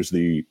sometimes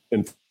the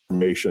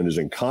information is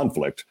in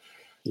conflict,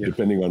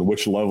 depending on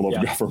which level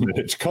of government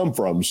it's come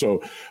from.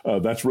 So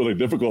that's really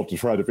difficult to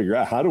try to figure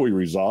out, how do we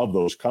resolve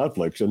those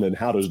conflicts? And then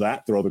how does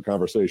that throw the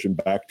conversation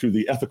back to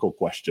the ethical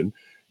question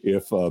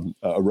if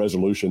a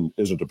resolution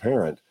isn't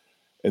apparent?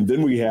 And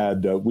then we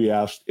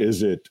asked,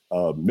 is it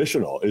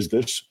missional? Is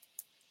this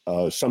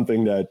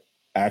something that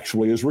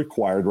actually is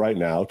required right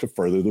now to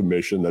further the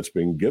mission that's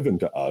being given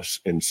to us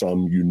in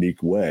some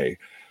unique way?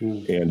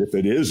 And if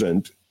it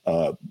isn't,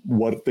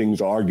 what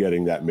things are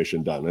getting that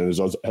mission done? And as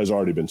has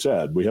already been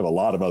said, we have a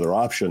lot of other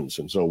options.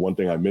 And so one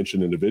thing I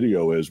mentioned in the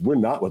video is we're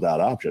not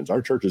without options.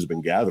 Our church has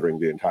been gathering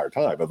the entire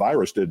time. A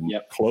virus didn't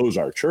close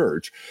our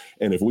church.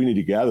 And if we need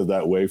to gather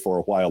that way for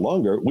a while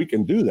longer, we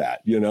can do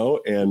that,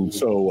 And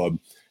so,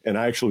 and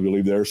I actually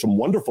believe there are some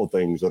wonderful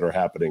things that are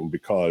happening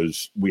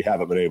because we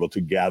haven't been able to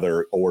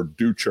gather or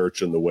do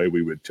church in the way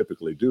we would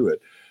typically do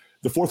it.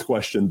 The fourth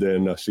question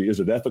then, is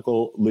it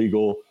ethical,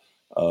 legal,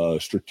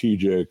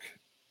 strategic,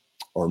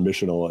 or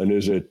missional? And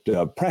is it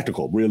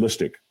practical,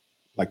 realistic?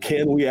 Like,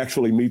 can we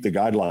actually meet the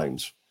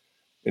guidelines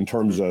in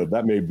terms of,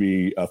 that may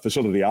be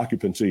facility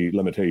occupancy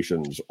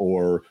limitations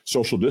or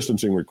social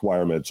distancing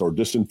requirements or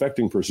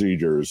disinfecting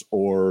procedures,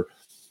 or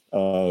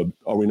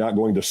are we not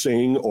going to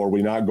sing, or are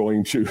we not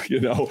going to,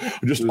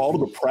 just all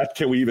of the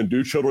can we even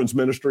do children's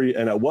ministry?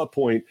 And at what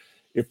point,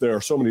 if there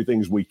are so many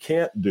things we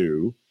can't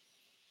do,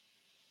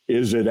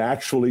 is it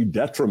actually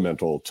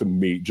detrimental to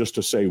meet just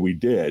to say we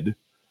did,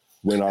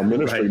 when our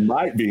ministry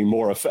might be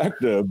more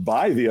effective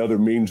by the other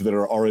means that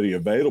are already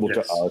available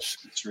to us,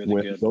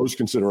 when those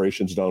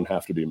considerations don't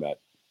have to be met?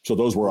 So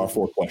those were our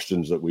 4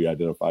 questions that we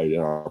identified in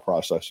our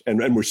process.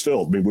 And we're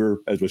still, we're,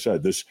 as we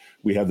said,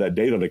 we have that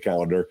date on the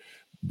calendar,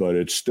 but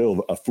it's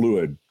still a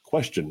fluid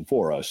question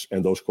for us.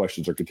 And those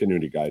questions are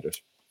continuing to guide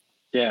us.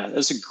 Yeah,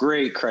 that's a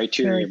great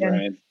criteria,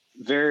 Brian.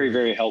 Very,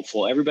 very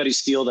helpful. Everybody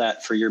steal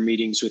that for your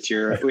meetings with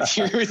your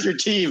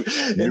team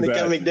in the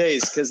coming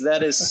days, because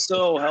that is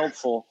so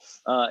helpful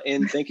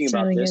in thinking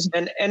about really this.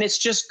 And it's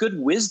just good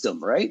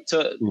wisdom, right?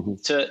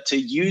 To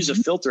use a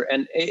filter.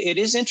 And it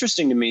is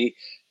interesting to me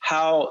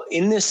how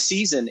in this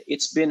season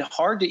it's been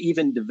hard to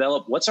even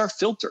develop what's our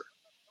filter.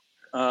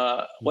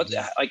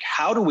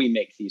 How do we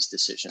make these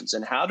decisions,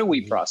 and how do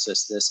we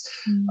process this?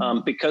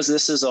 Because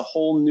this is a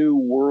whole new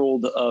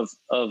world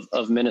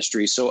of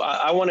ministry. So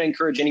I want to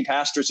encourage any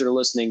pastors that are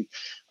listening,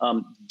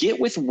 get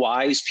with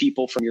wise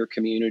people from your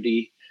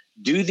community,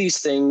 do these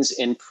things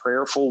in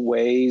prayerful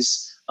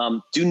ways.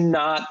 Do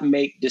not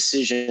make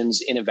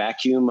decisions in a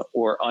vacuum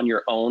or on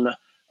your own.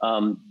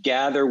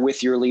 Gather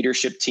with your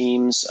leadership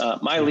teams.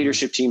 My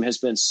leadership team has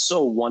been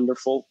so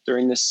wonderful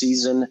during this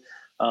season.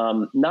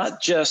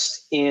 Not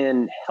just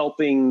in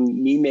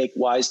helping me make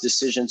wise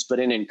decisions, but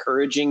in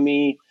encouraging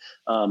me,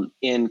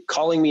 in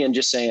calling me and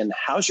just saying,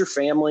 how's your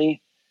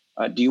family?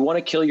 Do you want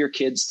to kill your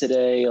kids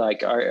today?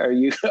 Like, are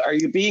you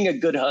being a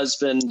good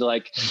husband?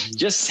 Like,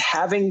 just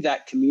having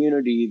that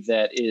community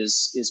that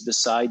is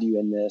beside you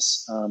in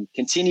this,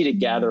 continue to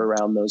gather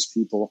around those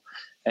people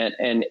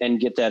and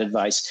get that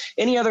advice.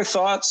 Any other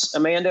thoughts,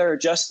 Amanda or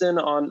Justin,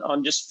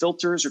 on just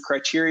filters or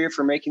criteria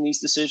for making these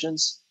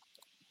decisions?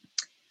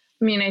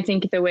 I mean, I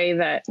think the way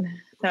that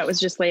was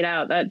just laid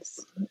out,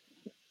 that's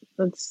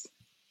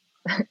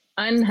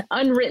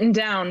unwritten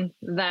down.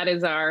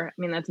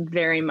 That's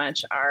very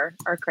much our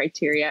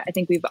criteria. I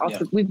think we've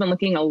been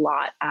looking a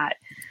lot at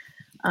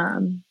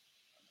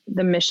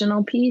the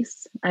missional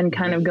piece and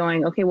kind of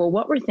going, okay, well,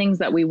 what were things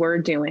that we were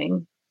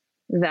doing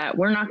that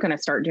we're not going to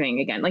start doing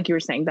again? Like you were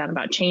saying that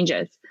about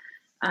changes.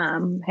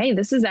 Hey,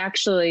 this is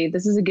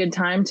a good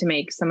time to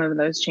make some of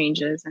those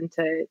changes and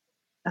to,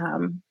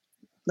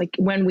 like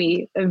when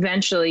we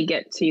eventually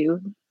get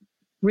to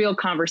real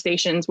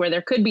conversations where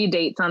there could be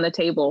dates on the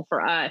table for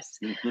us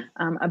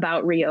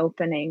about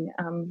reopening,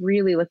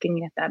 really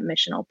looking at that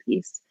missional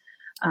piece.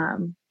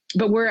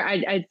 But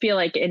I feel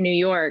like in New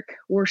York,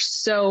 we're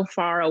so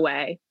far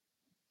away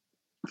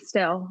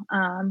still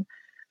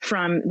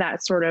from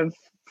that sort of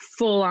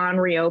full on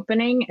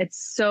reopening.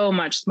 It's so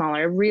much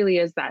smaller. It really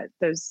is that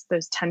those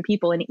 10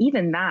 people. And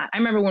even that, I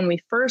remember when we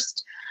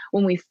first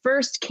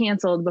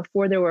canceled,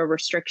 before there were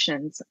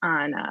restrictions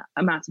on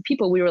amounts of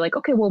people, we were like,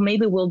 okay, well,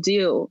 maybe we'll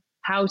do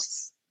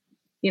house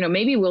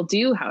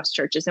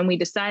churches. And we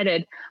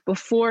decided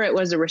before it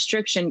was a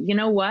restriction, you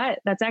know what,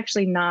 that's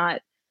actually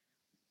not,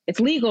 it's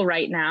legal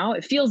right now.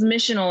 It feels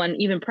missional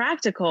and even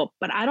practical,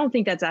 but I don't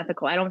think that's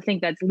ethical. I don't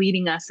think that's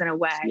leading us in a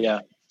way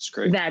it's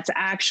great. That's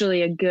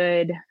actually a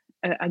good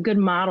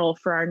model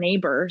for our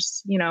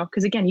neighbors,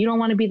 because again, you don't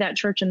want to be that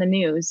church in the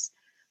news.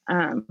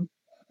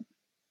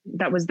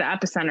 That was the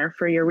epicenter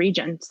for your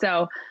region.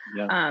 So,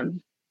 so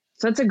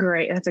that's a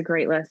great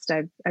list.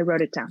 I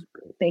wrote it down.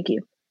 Thank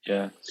you.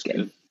 Yeah, it's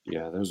good.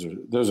 Yeah,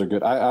 those are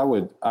good. I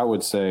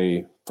would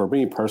say for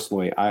me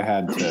personally, I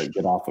had to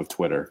get off of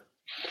Twitter.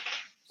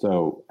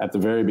 So at the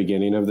very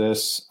beginning of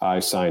this, I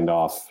signed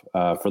off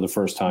for the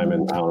first time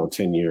in, I don't know,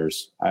 10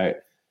 years. I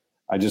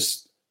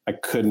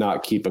could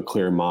not keep a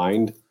clear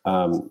mind.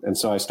 And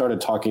so I started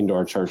talking to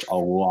our church a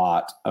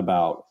lot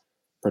about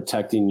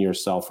protecting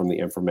yourself from the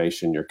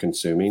information you're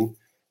consuming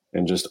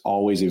and just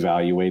always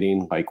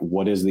evaluating, like,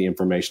 what is the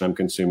information I'm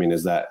consuming?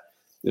 Is that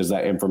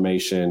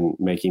information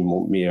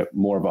making me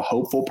more of a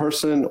hopeful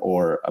person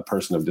or a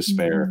person of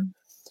despair? Mm-hmm.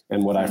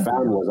 And what I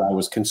found was I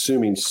was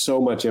consuming so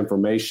much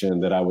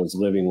information that I was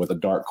living with a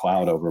dark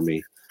cloud over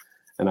me.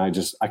 And I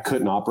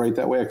couldn't operate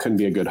that way. I couldn't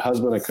be a good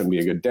husband. I couldn't be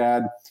a good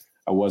dad.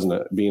 I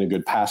wasn't being a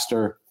good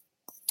pastor.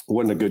 I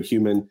wasn't a good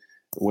human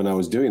when I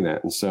was doing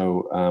that. And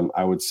so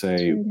I would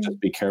say just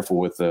be careful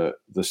with the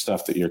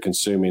stuff that you're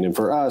consuming. And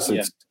for us,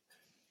 it's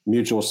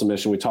mutual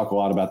submission. We talk a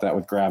lot about that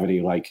with Gravity,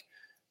 like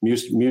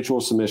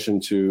mutual submission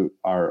to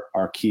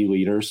our key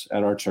leaders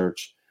at our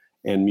church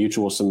and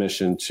mutual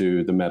submission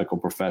to the medical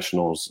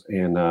professionals.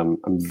 And I'm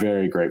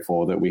very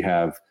grateful that we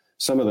have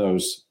some of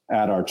those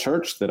at our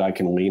church that I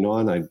can lean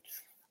on.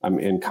 I'm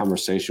in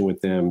conversation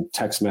with them,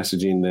 text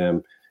messaging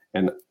them.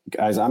 And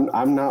guys,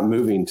 I'm not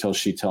moving till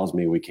she tells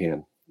me we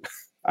can.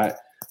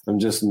 I'm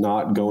just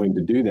not going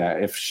to do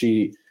that. If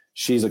she's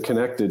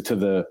connected to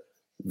the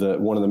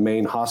one of the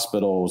main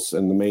hospitals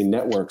and the main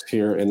networks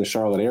here in the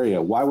Charlotte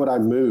area, why would I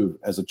move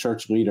as a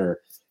church leader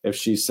if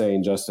she's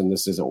saying, Justin,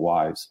 this isn't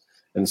wise?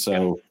 And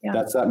so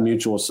that's that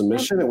mutual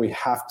submission, and we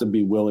have to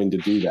be willing to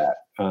do that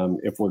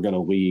if we're going to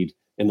lead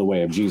in the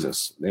way of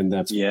Jesus. And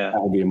that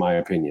would be my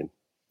opinion.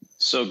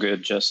 So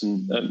good,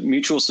 Justin.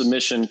 Mutual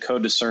submission,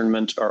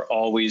 co-discernment are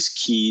always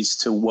keys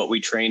to what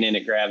we train in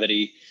at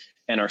Gravity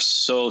and are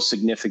so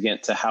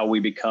significant to how we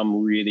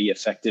become really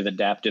effective,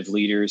 adaptive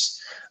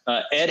leaders.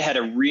 Ed had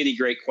a really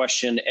great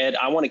question. Ed,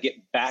 I want to get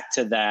back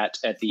to that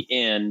at the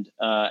end.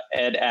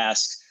 Ed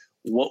asks,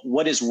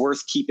 what is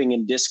worth keeping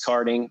and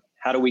discarding?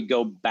 How do we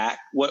go back?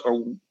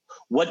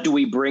 What do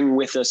we bring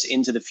with us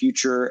into the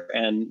future,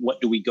 and what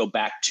do we go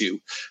back to?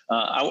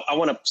 I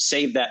want to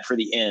save that for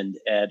the end,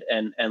 Ed,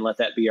 and let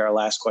that be our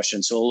last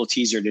question. So a little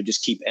teaser to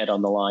just keep Ed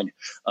on the line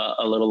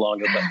a little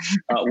longer,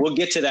 but we'll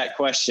get to that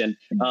question.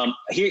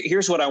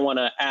 Here's what I want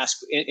to ask,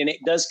 and it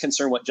does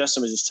concern what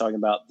Justin was just talking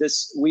about.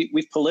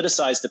 We've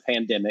politicized the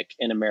pandemic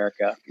in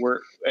America,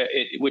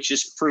 which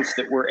is proof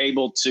that we're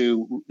able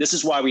to. This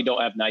is why we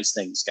don't have nice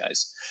things,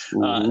 guys.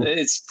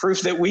 It's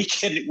proof that we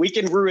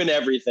can ruin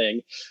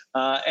everything.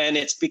 And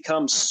it's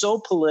become so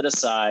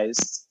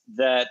politicized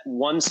that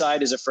one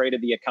side is afraid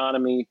of the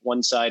economy,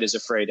 one side is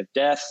afraid of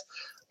death.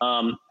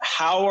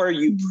 How are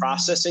you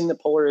processing the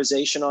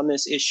polarization on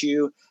this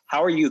issue?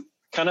 How are you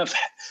kind of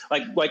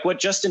like what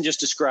Justin just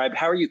described?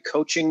 How are you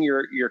coaching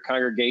your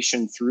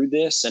congregation through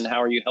this, and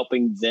how are you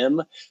helping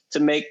them to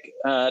make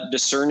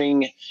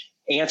discerning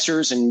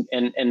answers and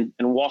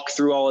walk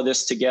through all of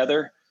this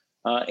together?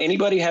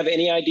 Anybody have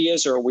any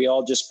ideas, or are we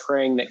all just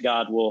praying that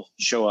God will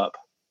show up?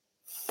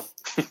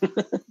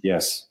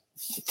 Yes.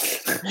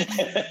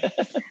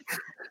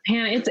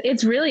 Man,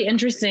 it's really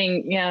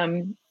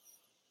interesting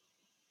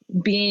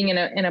being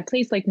in a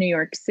place like New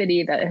York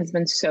City that has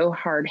been so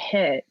hard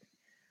hit,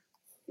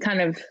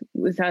 kind of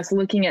with us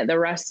looking at the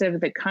rest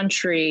of the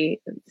country,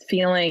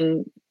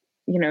 feeling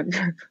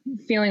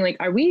like,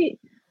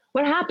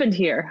 what happened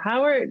here?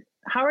 How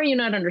are you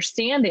not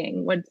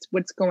understanding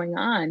what's going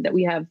on, that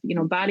we have,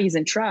 bodies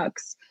in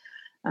trucks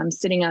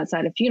sitting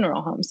outside of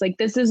funeral homes? Like,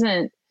 this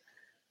isn't,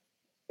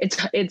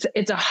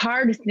 it's a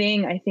hard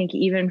thing, I think,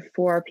 even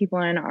for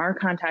people in our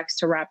context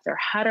to wrap their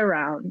head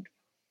around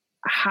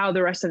how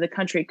the rest of the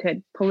country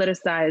could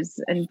politicize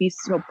and be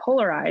so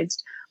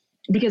polarized,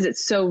 because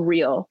it's so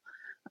real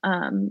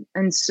and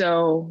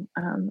so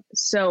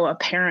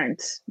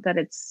apparent that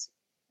it's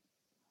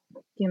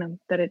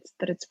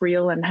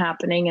real and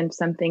happening, and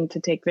something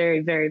to take very,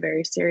 very,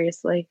 very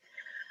seriously.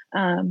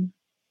 And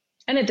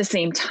at the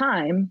same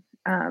time,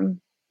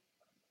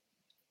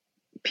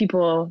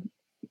 people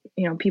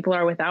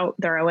are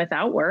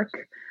without work.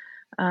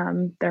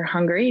 They're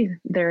hungry.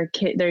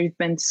 They've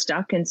been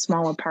stuck in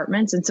small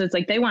apartments. And so it's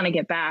like, they want to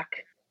get back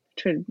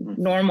to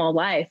normal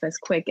life as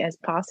quick as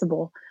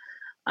possible.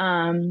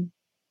 Man,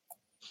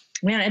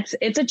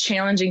 it's a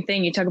challenging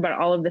thing. You talk about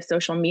all of the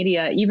social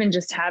media, even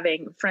just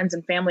having friends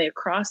and family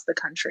across the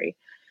country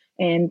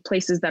in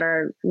places that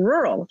are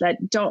rural, that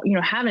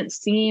haven't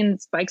seen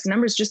spikes in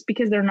numbers just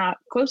because they're not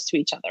close to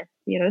each other.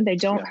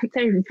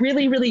 They're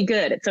really, really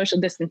good at social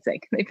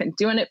distancing. They've been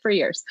doing it for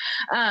years.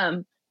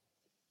 And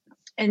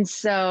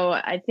so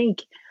I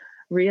think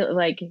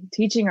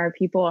teaching our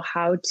people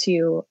how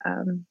to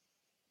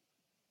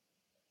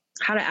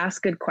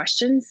ask good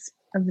questions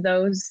of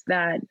those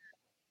that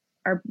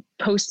are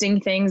posting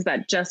things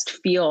that just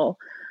feel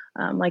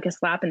like a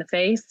slap in the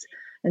face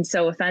and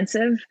so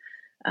offensive.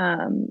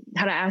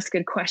 How to ask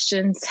good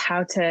questions,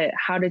 how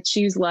to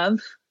choose love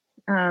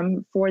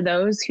for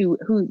those who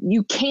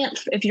you can't,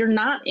 if you're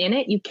not in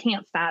it, you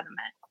can't fathom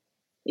it.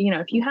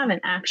 if you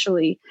haven't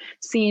actually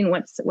seen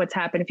what's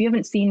happened, if you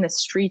haven't seen the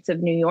streets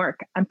of New York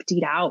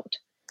emptied out,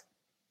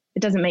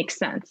 it doesn't make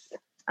sense.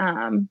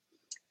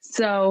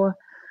 So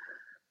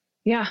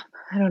yeah,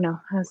 I don't know.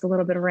 That's a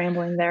little bit of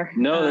rambling there.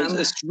 No,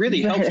 it's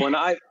really helpful. And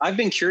I've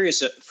been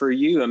curious for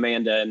you,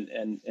 Amanda,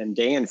 and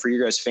Dan, for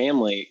your guys'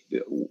 family.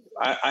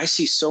 I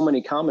see so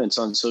many comments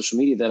on social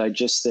media that I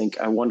just think,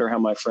 I wonder how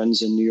my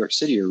friends in New York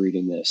City are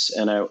reading this.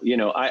 And I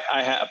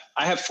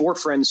have 4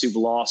 friends who've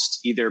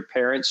lost either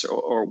parents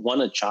or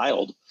one a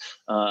child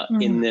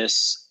in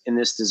this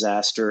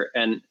disaster.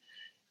 And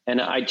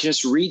I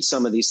just read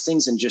some of these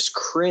things and just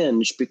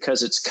cringe,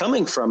 because it's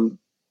coming from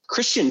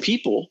Christian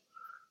people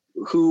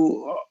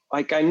who,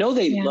 like, I know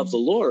they love the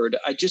Lord.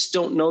 I just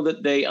don't know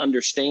that they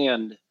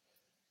understand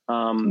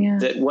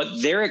that what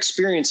they're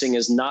experiencing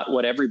is not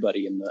what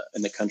everybody in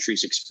the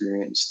country's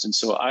experienced. And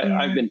so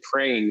I've been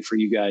praying for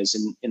you guys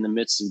in the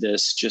midst of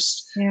this,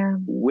 just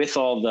with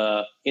all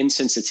the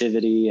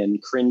insensitivity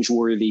and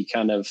cringeworthy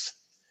kind of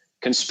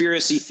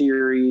conspiracy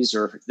theories,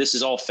 or this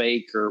is all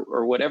fake,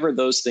 or whatever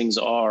those things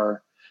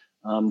are,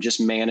 just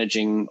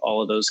managing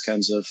all of those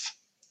kinds of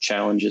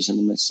challenges in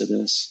the midst of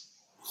this.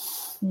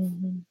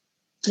 Mm-hmm.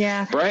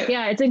 Yeah. Right.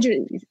 Yeah. It's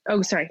interesting.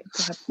 Oh, sorry.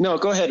 Go ahead. No,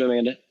 go ahead,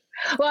 Amanda.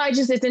 Well,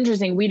 it's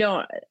interesting. We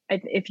don't,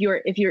 if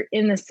you're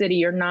in the city,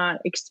 you're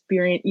not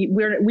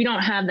we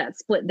don't have that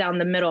split down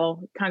the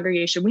middle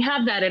congregation. We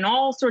have that in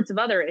all sorts of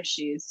other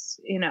issues,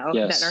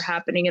 that are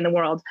happening in the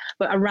world,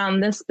 but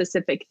around this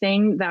specific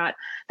thing, that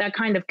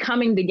kind of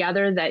coming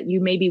together that you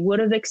maybe would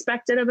have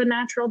expected of a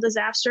natural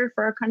disaster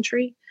for our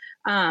country,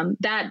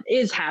 that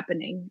is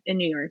happening in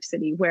New York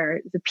City,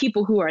 where the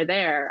people who are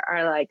there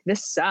are like,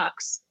 this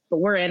sucks, but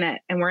we're in it,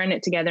 and we're in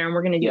it together, and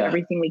we're going to do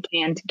everything we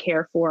can to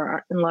care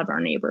for and love our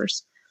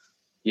neighbors.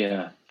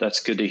 Yeah, that's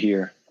good to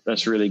hear.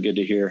 That's really good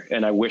to hear.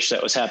 And I wish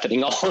that was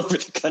happening all over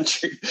the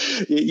country.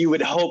 You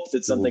would hope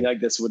that something like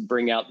this would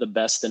bring out the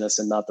best in us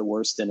and not the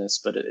worst in us.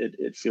 But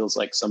it feels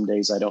like some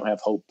days I don't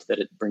have hope that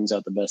it brings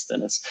out the best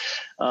in us.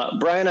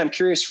 Brian, I'm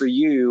curious for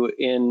you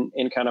in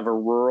kind of a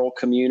rural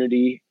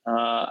community.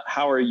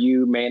 How are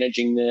you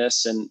managing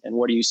this, and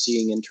what are you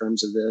seeing in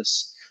terms of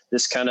this?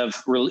 This kind of,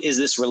 is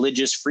this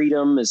religious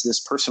freedom? Is this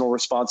personal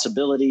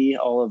responsibility?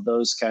 All of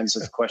those kinds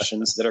of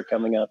questions that are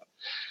coming up.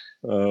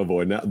 Oh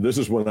boy. Now this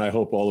is when I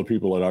hope all the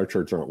people at our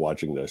church aren't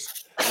watching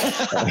this. I'm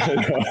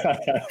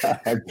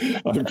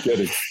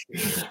kidding.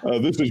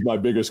 This is my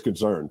biggest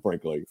concern,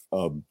 frankly.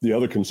 The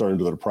other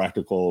concerns that are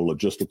practical,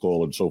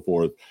 logistical, and so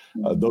forth,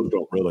 those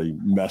don't really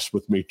mess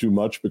with me too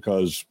much,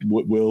 because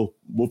we'll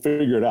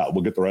figure it out.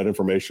 We'll get the right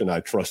information. I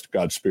trust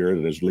God's Spirit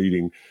and His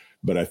leading.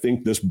 But I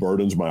think this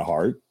burdens my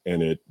heart,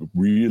 and it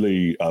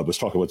really, was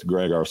talking with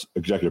Greg, our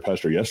executive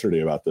pastor,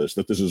 yesterday about this,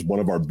 that this is one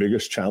of our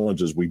biggest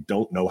challenges we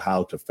don't know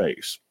how to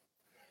face,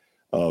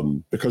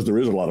 because there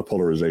is a lot of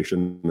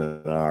polarization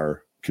in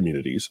our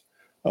communities.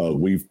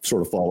 We've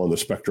sort of fallen on the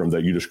spectrum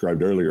that you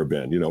described earlier,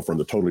 Ben, from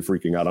the totally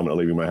freaking out, I'm not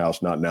leaving my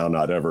house, not now,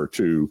 not ever,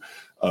 to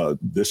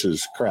this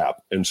is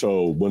crap. And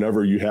so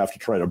whenever you have to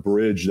try to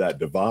bridge that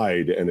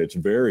divide, and it's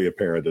very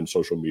apparent in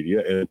social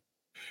media,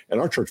 and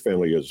our church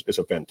family is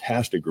a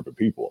fantastic group of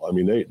people. I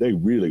mean, they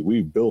really,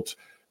 we've built,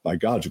 by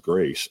God's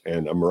grace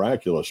and a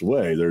miraculous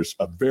way, there's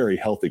a very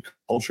healthy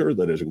culture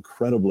that is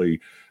incredibly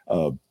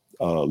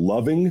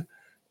loving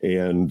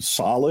and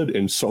solid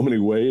in so many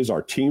ways.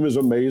 Our team is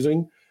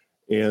amazing.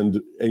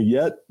 And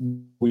yet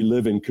we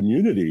live in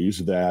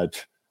communities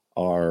that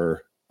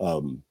are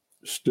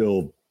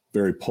still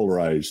very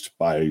polarized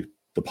by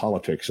the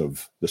politics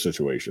of the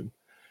situation.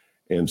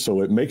 And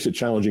so it makes it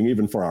challenging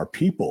even for our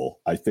people,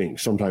 I think,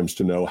 sometimes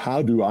to know,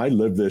 how do I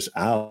live this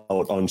out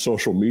on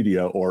social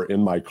media or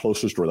in my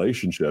closest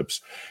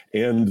relationships?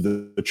 And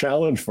the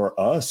challenge for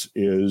us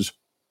is,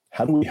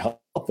 how do we help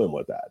them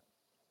with that?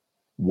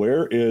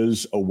 Where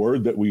is a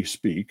word that we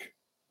speak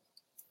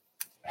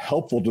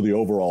helpful to the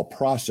overall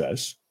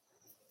process?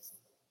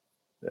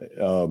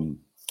 Or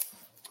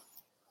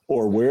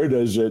where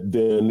does it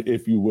then,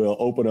 if you will,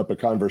 open up a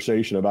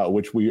conversation about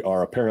which we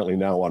are apparently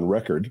now on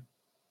record,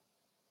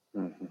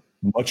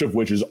 much of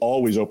which is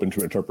always open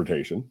to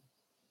interpretation,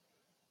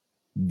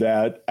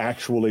 that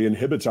actually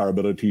inhibits our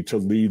ability to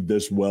lead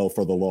this well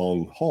for the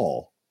long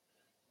haul?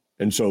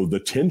 And so the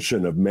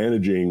tension of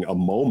managing a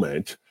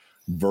moment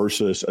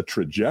versus a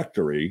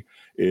trajectory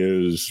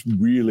is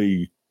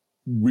really,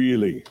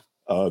 really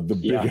the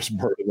biggest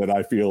burden that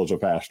I feel as a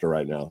pastor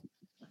right now.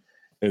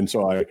 And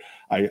so I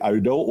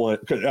don't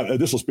want,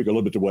 this will speak a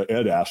little bit to what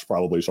Ed asked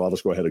probably, so I'll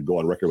just go ahead and go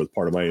on record with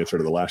part of my answer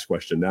to the last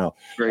question now.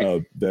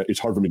 That it's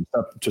hard for me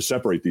to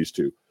separate these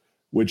two,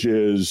 which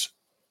is,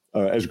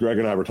 as Greg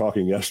and I were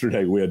talking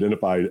yesterday, we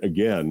identified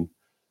again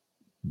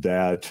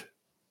that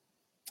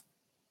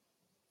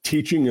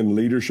teaching and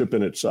leadership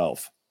in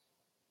itself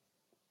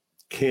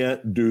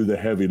can't do the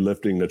heavy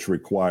lifting that's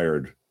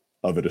required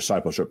of a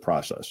discipleship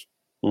process.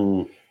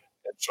 And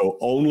so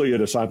only a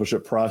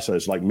discipleship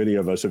process, like many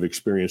of us have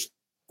experienced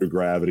through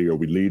Gravity, or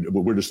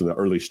we're just in the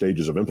early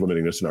stages of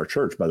implementing this in our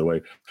church, by the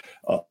way,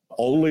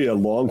 only a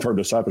long-term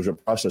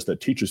discipleship process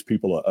that teaches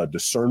people a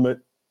discernment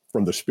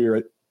from the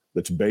Spirit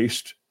that's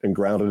based and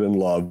grounded in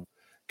love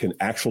can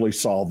actually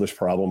solve this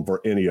problem for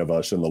any of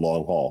us in the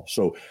long haul.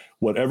 So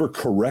whatever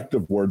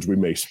corrective words we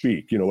may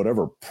speak,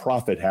 whatever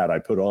prophet hat I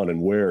put on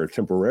and wear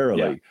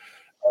temporarily,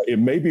 it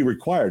may be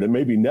required, it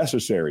may be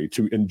necessary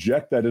to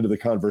inject that into the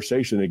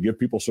conversation and give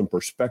people some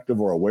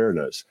perspective or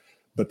awareness.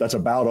 But that's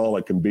about all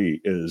it can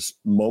be, is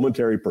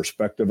momentary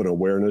perspective and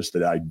awareness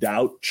that I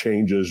doubt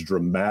changes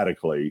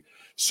dramatically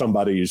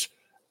somebody's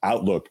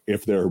outlook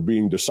if they're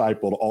being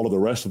discipled all of the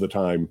rest of the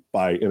time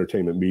by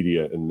entertainment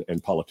media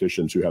and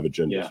politicians who have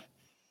agendas. Yeah.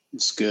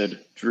 It's good.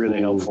 It's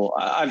really helpful.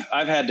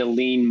 I've had to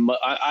lean.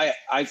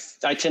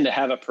 I tend to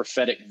have a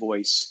prophetic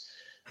voice,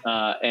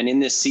 and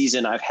in this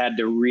season, I've had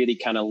to really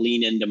kind of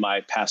lean into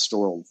my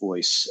pastoral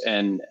voice,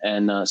 and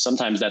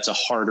sometimes that's a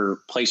harder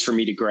place for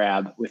me to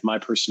grab with my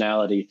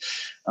personality.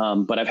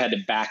 But I've had to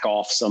back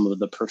off some of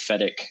the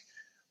prophetic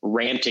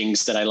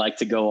rantings that I like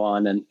to go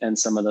on, and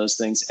some of those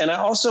things. And I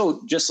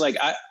also just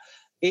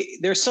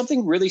there's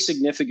something really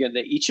significant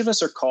that each of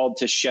us are called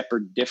to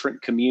shepherd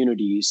different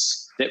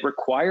communities that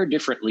require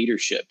different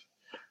leadership.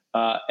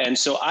 And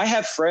so I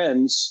have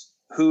friends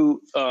who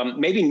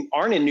maybe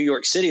aren't in New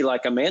York City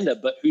like Amanda,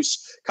 but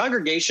whose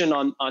congregation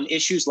on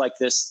issues like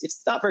this,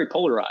 it's not very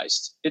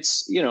polarized.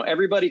 It's,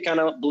 everybody kind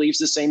of believes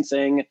the same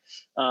thing.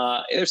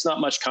 There's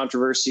not much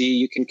controversy.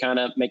 You can kind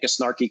of make a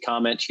snarky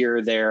comment here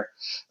or there,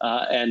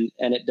 and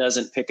it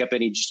doesn't pick up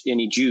any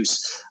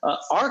juice.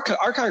 Our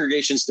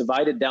congregation's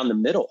divided down the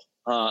middle.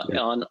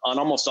 On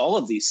almost all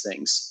of these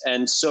things.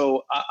 And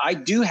so I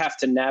do have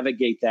to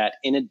navigate that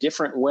in a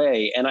different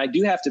way. And I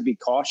do have to be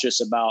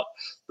cautious about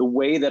the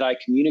way that I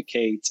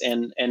communicate.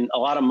 And a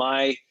lot of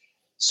my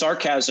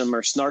sarcasm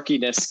or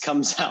snarkiness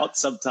comes out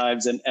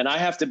sometimes. And I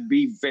have to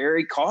be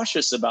very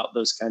cautious about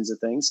those kinds of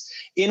things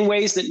in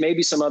ways that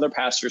maybe some other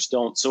pastors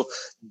don't. So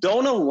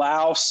don't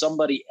allow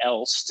somebody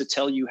else to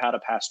tell you how to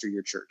pastor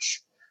your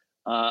church.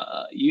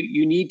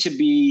 You need to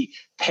be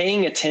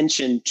paying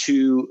attention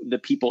to the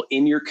people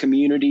in your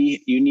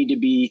community. You need to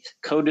be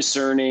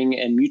co-discerning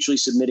and mutually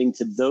submitting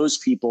to those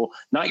people,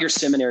 not your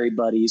seminary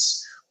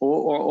buddies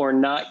or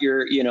not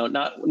your,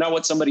 not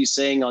what somebody's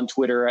saying on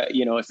Twitter.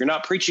 If you're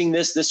not preaching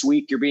this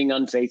week, you're being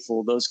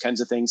unfaithful, those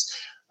kinds of things.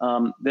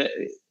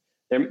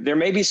 There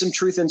may be some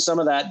truth in some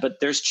of that, but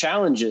there's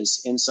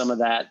challenges in some of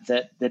that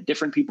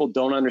different people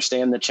don't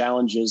understand the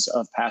challenges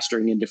of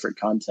pastoring in different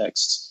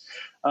contexts.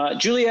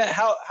 Julia,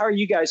 how are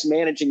you guys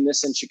managing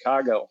this in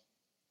Chicago?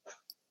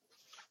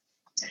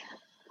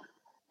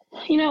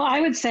 I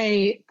would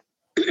say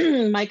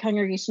my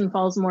congregation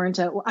falls more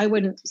into, I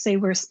wouldn't say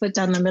we're split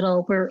down the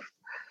middle. We're,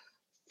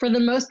 for the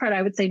most part,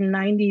 I would say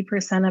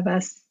 90% of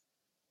us,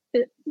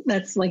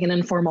 that's like an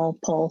informal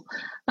poll,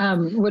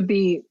 would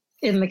be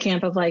in the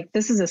camp of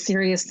this is a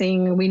serious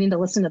thing. We need to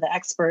listen to the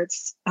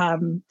experts.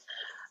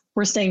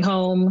 We're staying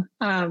home.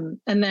 And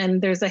then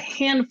there's a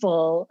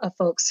handful of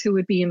folks who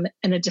would be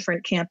in a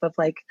different camp of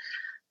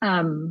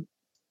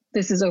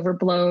this is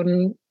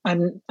overblown.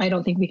 I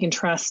don't think we can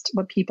trust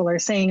what people are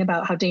saying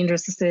about how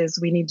dangerous this is.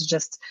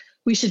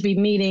 We should be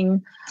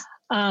meeting.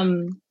 My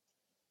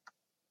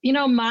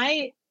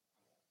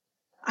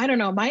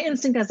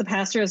instinct as a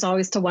pastor is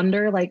always to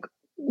wonder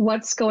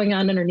what's going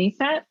on underneath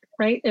that,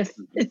 right? If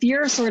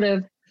you're sort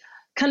of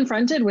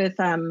confronted with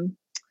a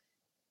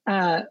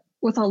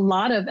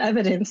lot of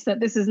evidence that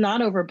this is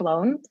not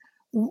overblown,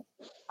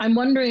 I'm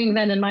wondering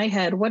then in my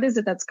head, what is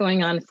it that's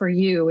going on for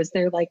you? Is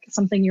there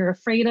something you're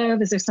afraid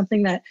of? Is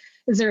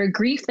there a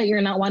grief that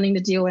you're not wanting to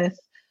deal with?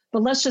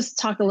 But let's just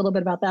talk a little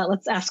bit about that.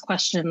 Let's ask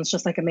questions,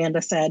 just like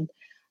Amanda said,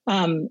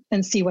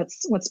 and see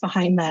what's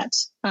behind that.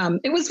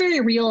 It was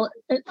very real.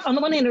 On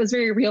the one hand, it was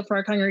very real for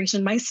our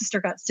congregation. My sister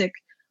got sick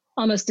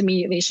almost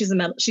immediately. She's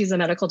a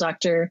medical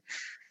doctor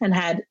and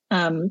had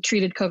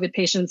treated COVID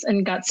patients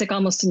and got sick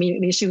almost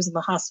immediately. She was in the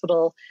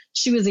hospital.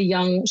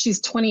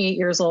 She's 28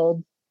 years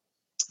old,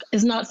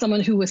 is not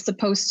someone who was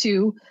supposed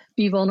to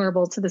be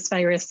vulnerable to this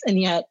virus. And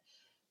yet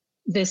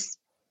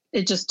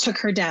it just took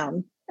her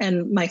down.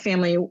 And my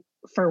family,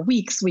 for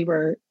weeks, we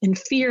were in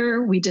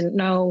fear. We didn't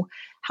know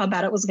how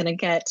bad it was going to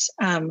get.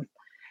 And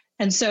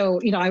so,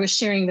 I was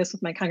sharing this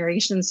with my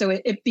congregation. So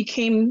it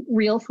became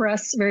real for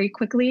us very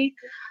quickly.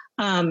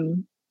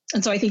 And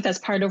so I think that's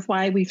part of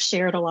why we've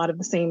shared a lot of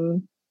the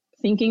same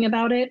thinking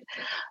about it.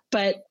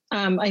 But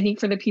I think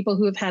for the people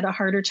who have had a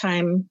harder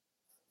time,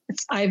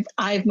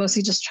 I've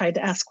mostly just tried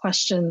to ask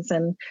questions,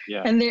 and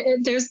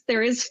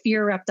there is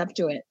fear wrapped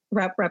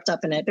up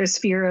in it. There's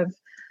fear of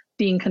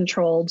being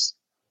controlled.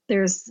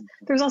 There's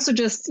also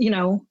just,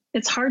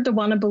 it's hard to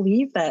want to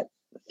believe that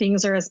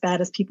things are as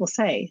bad as people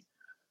say.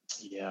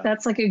 Yeah.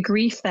 That's a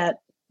grief that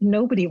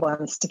nobody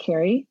wants to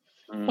carry.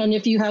 And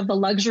if you have the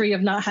luxury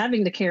of not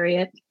having to carry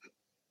it,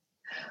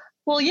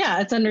 well, yeah,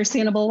 it's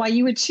understandable why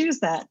you would choose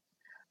that.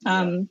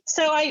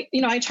 So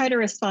I try to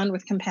respond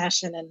with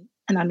compassion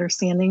and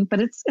understanding, but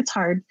it's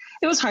hard.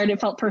 It was hard.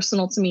 It felt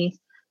personal to me,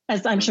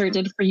 as I'm sure it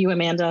did for you,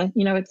 Amanda.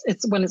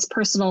 It's when it's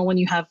personal, when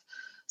you have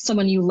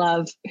someone you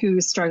love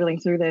who's struggling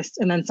through this,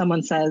 and then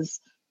someone says,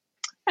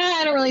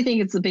 I don't really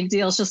think it's a big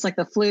deal. It's just like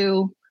the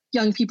flu.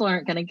 Young people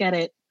aren't going to get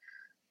it.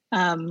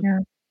 I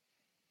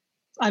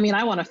mean,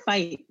 I want to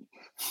fight.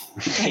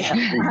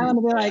 I want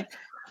to be like,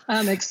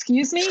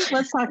 excuse me,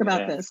 let's talk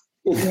about this.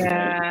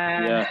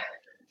 Yeah.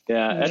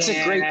 That's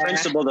a great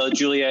principle, though,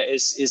 Julia.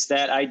 Is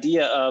that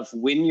idea of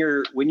when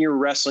you're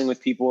wrestling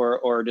with people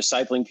or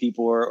discipling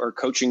people or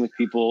coaching with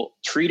people,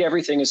 treat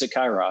everything as a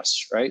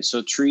kairos, right?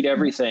 So treat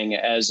everything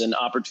as an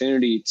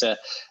opportunity to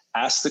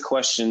ask the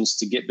questions,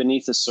 to get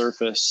beneath the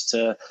surface,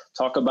 to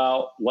talk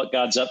about what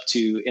God's up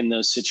to in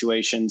those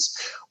situations,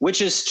 which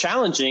is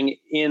challenging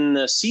in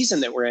the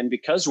season that we're in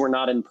because we're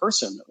not in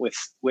person with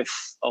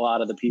a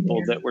lot of the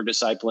people that we're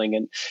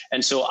discipling.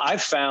 And so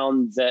I've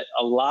found that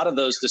a lot of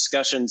those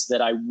discussions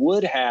that I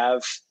would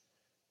have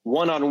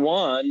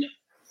one-on-one,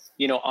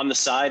 on the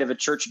side of a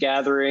church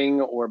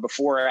gathering or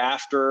before or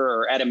after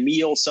or at a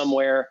meal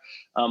somewhere,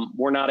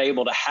 we're not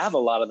able to have a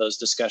lot of those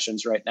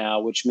discussions right now,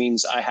 which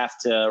means I have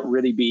to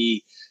really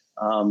be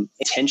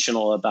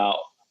intentional about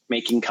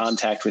making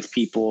contact with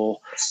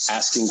people,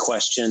 asking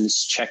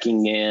questions,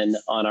 checking in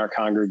on our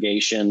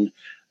congregation.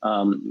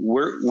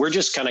 We're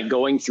just kind of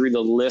going through the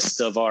list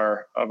of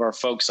our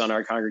folks on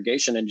our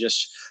congregation and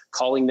just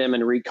calling them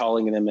and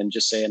recalling them and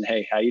just saying,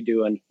 hey, how you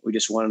doing? We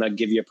just wanted to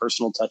give you a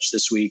personal touch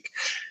this week.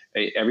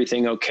 Hey,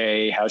 everything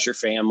okay? How's your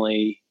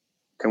family?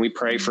 Can we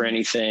pray for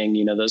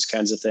anything? Those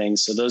kinds of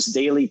things. So those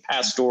daily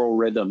pastoral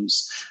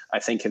rhythms, I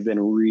think, have been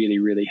really,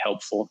 really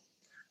helpful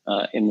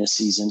in this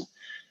season.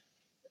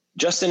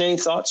 Justin, any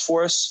thoughts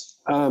for us?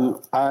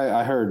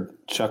 I heard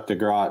Chuck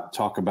DeGroat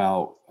talk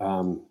about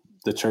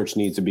the church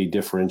needs to be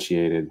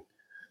differentiated.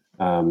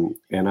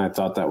 And I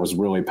thought that was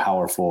really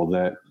powerful,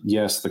 that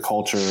yes, the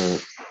culture,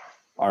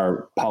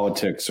 our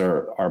politics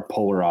are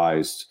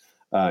polarized.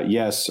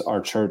 Yes, our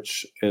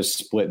church is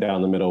split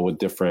down the middle with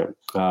different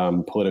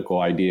political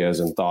ideas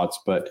and thoughts,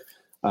 but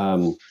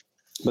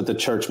the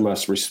church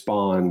must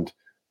respond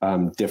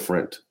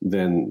different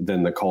than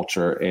the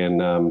culture.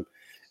 And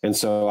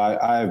so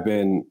I've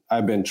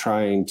been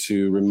trying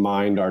to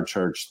remind our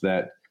church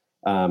that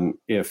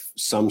if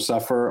some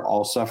suffer,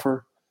 all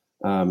suffer,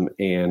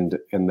 and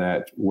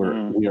that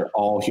we are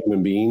all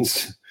human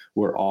beings.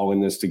 We're all in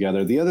this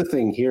together. The other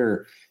thing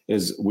here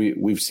is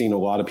we've seen a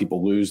lot of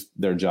people lose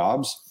their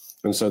jobs.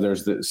 And so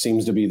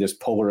seems to be this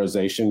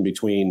polarization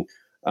between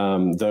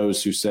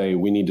those who say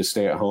we need to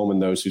stay at home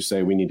and those who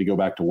say we need to go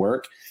back to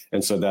work.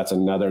 And so that's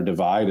another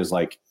divide, is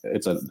like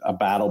it's a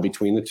battle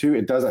between the two.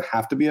 It doesn't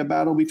have to be a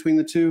battle between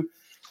the two.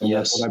 And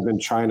that's what I've been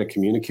trying to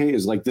communicate,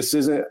 is like, this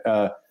isn't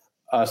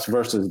us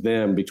versus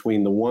them,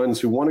 between the ones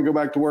who want to go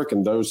back to work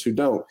and those who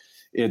don't.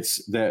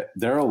 It's that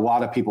there are a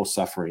lot of people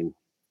suffering.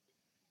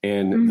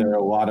 And there are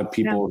a lot of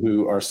people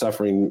who are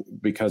suffering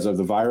because of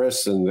the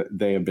virus, and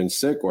they have been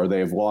sick, or they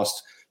have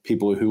lost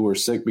people who were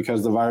sick because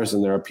of the virus.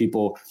 And there are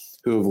people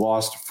who have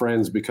lost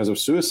friends because of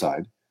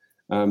suicide,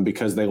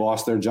 because they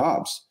lost their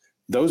jobs.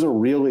 Those are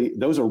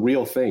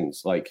real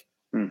things. Like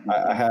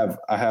I have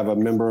a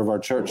member of our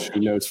church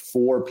who knows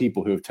 4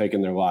 people who have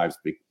taken their lives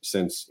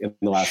since in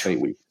the last 8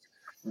 weeks.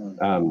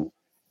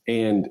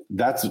 And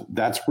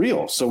that's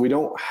real. So we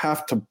don't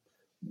have to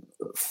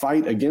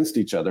fight against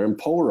each other and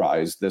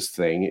polarize this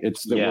thing.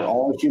 It's that we're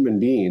all human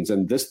beings,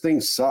 and this thing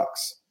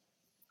sucks.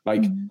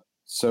 Like,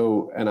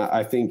 so, and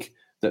I think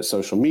that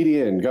social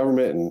media and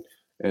government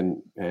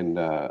and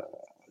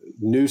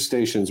news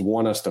stations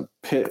want us to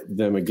pit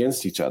them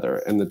against each other,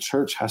 and the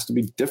church has to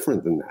be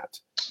different than that.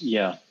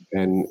 Yeah.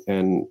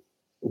 And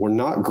we're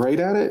not great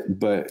at it,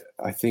 but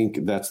I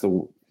think that's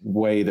the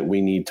way that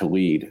we need to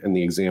lead, and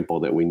the example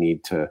that we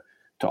need to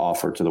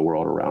offer to the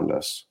world around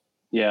us.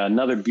 Yeah,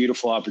 another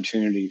beautiful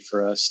opportunity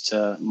for us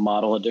to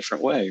model a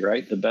different way,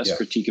 right? The best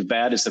critique of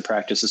bad is the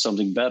practice of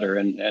something better.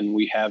 And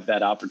we have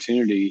that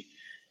opportunity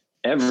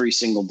every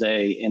single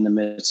day in the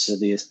midst of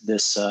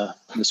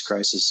this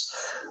crisis.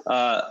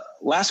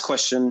 Last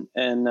question,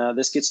 and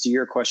this gets to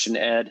your question,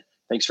 Ed.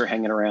 Thanks for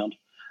hanging around.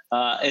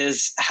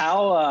 Is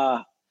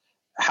how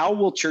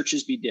will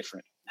churches be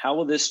different? How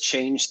will this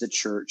change the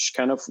church?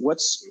 Kind of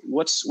what's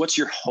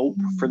your hope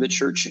for the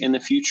church in the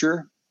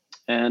future?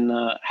 And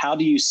how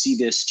do you see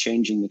this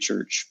changing the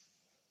church?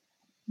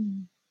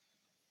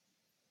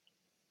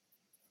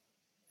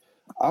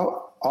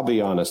 I'll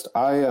be honest.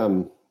 I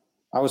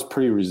was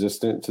pretty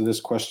resistant to this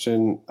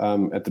question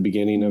at the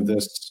beginning of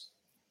this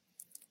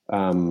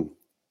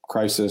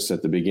crisis,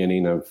 at the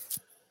beginning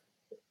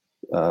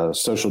of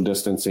social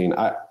distancing.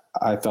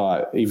 I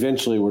thought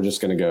eventually we're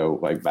just going to go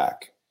like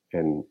back,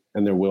 and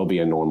there will be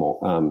a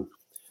normal.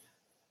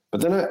 But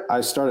then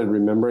I started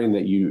remembering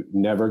that you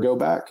never go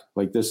back.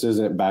 Like, this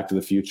isn't Back to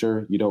the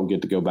Future. You don't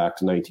get to go back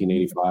to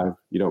 1985.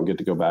 You don't get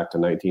to go back to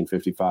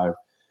 1955.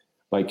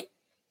 Like,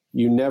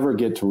 you never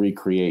get to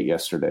recreate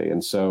yesterday.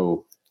 And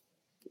so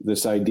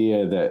this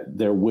idea that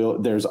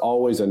there's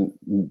always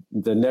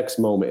the next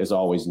moment is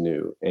always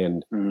new.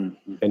 And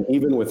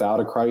even without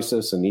a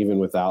crisis, and even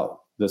without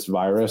this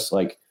virus,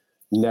 like,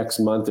 next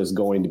month is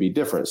going to be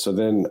different. So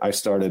then I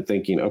started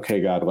thinking, okay,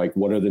 God, like,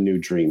 what are the new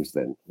dreams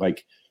then?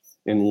 Like,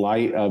 in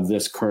light of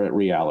this current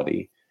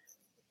reality,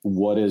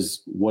 what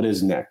is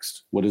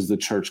next? What is the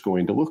church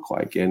going to look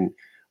like? And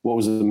what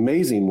was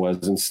amazing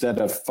was instead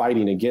of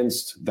fighting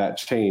against that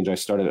change, I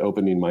started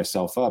opening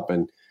myself up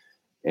and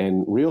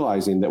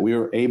realizing that we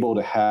were able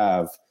to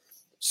have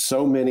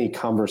so many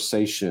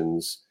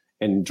conversations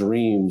and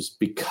dreams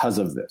because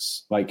of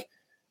this. Like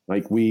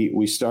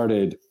we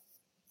started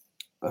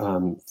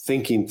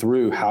thinking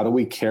through, how do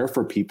we care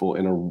for people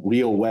in a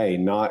real way,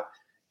 not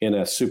in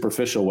a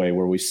superficial way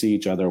where we see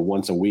each other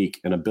once a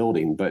week in a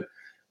building, but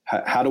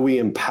how do we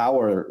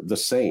empower the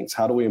saints?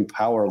 How do we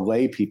empower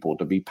lay people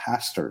to be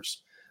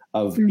pastors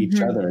of each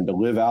other and to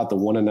live out the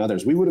one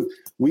another's?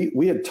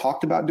 We had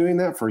talked about doing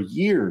that for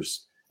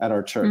years at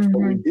our church, but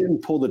we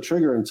didn't pull the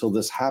trigger until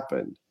this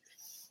happened.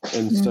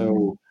 And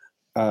so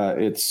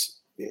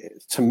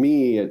to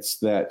me, it's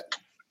that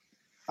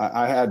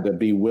I had to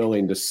be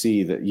willing to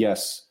see that,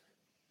 yes,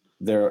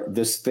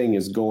 there's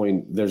going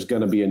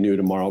to be a new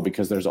tomorrow,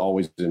 because there's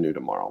always a new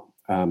tomorrow.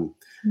 I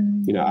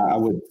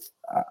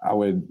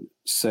would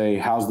say,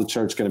 how's the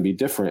church going to be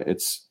different?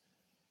 It's,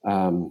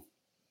 I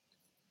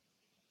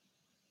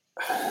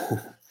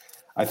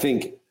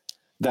think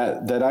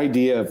that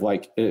idea of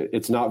like,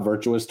 it's not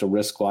virtuous to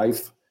risk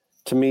life,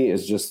 to me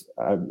is just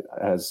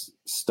has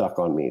stuck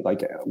on me.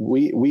 Like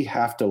we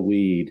have to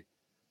lead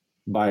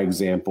by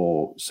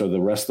example, so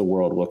the rest of the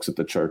world looks at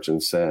the church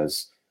and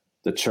says,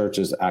 the church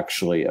is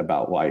actually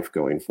about life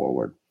going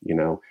forward,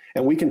 and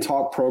we can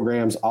talk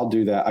programs. I'll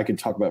do that. I could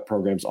talk about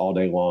programs all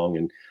day long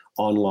and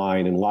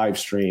online and live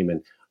stream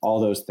and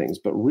all those things.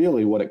 But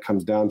really what it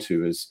comes down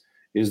to is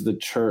the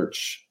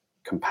church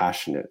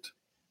compassionate?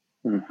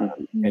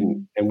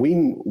 And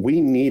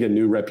we need a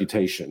new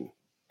reputation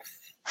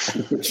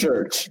in the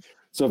church.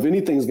 So if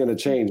anything's going to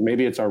change,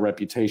 maybe it's our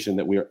reputation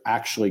that we are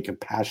actually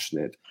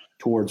compassionate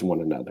towards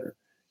one another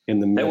in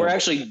the middle. That we're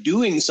actually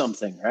doing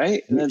something,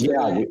 right?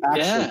 We're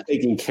actually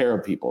taking care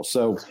of people.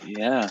 So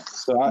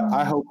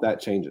I hope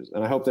that changes,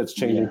 and I hope that's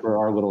changing for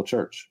our little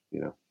church.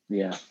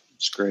 Yeah,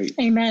 it's great.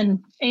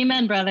 Amen,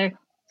 brother.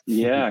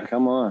 Yeah,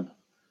 come on.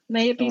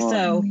 May it be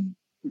so.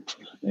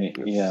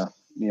 Yeah,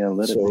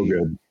 let it so be.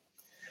 Good.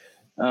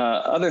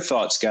 Other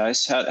thoughts,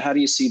 guys? How do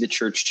you see the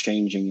church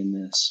changing in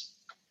this?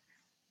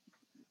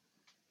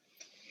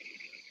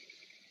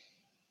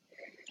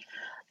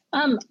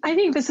 I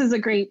think this is a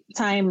great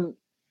time.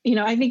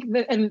 I think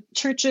that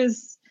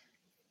churches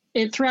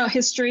throughout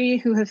history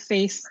who have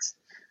faced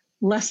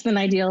less than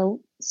ideal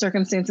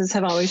circumstances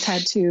have always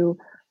had to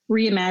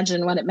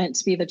reimagine what it meant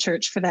to be the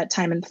church for that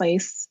time and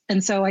place.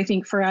 And so I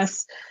think for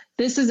us,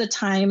 this is a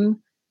time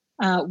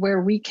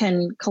where we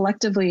can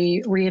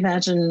collectively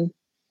reimagine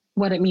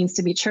what it means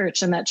to be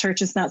church, and that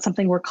church is not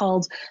something we're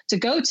called to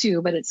go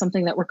to, but it's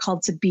something that we're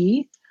called to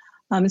be.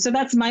 So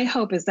that's my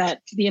hope, is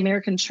that the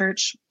American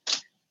church,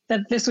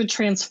 that this would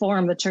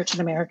transform the church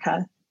in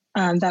America,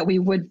 that we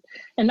would,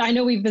 and I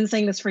know we've been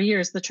saying this for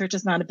years, the church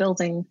is not a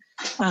building,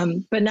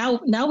 but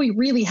now we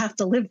really have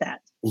to live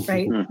that,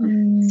 right?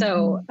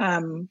 So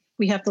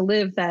we have to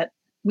live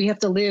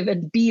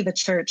and be the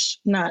church,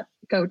 not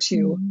go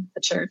to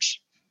the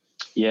church.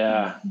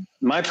 Yeah.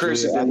 My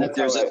prayers have been that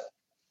there's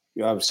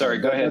sorry,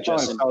 go ahead,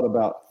 Justin.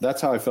 That's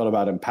how I felt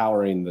about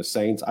empowering the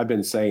saints. I've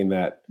been saying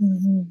that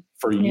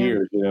for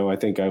years. I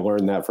think I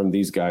learned that from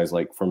these guys,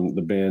 like from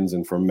the Bens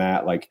and from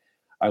Matt. Like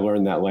I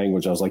learned that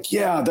language. I was like,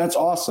 yeah, that's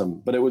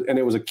awesome. But it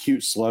was a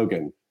cute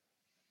slogan.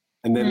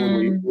 And then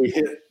when we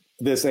hit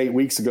this 8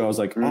 weeks ago, I was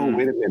like, oh,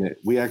 wait a minute,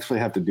 we actually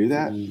have to do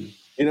that.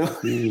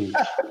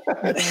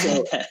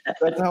 So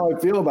that's how I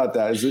feel about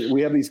that. Is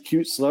we have these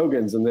cute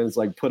slogans, and then it's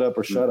like put up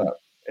or shut up.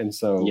 And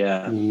so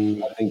I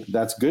think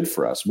that's good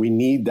for us. We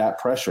need that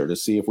pressure to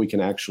see if we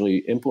can actually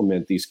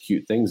implement these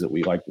cute things that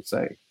we like to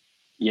say.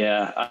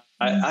 Yeah,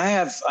 I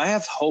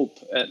have hope.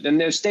 And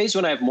there's days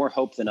when I have more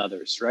hope than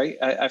others, right?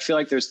 I feel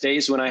like there's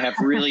days when I have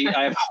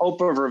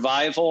hope of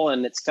revival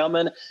and it's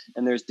coming.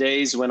 And there's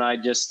days when I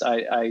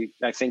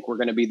think we're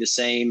going to be the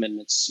same.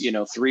 And it's,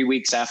 3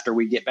 weeks after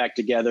we get back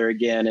together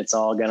again, it's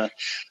all going to.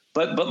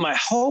 But my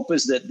hope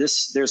is that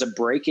there's a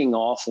breaking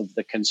off of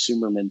the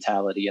consumer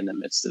mentality in the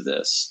midst of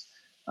this.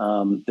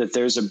 That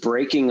there's a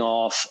breaking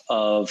off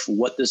of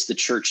what does the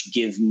church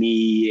give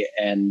me,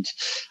 and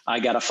I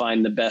got to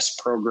find the best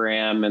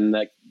program and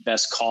the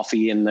best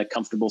coffee and the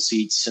comfortable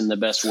seats and the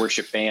best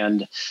worship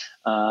band.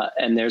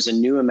 And there's a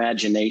new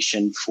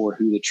imagination for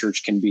who the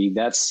church can be.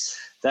 That's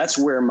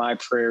where my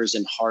prayers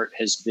and heart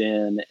has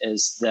been,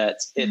 is that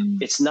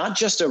it's not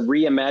just a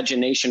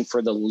reimagination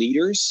for the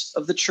leaders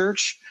of the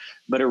church,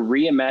 but a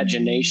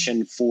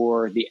reimagination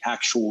for the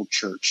actual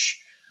church.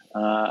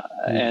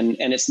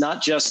 And it's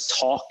not just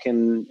talk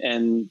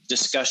and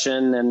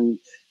discussion and,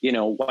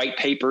 white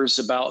papers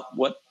about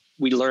what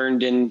we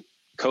learned in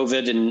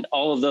COVID and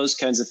all of those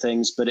kinds of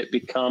things, but it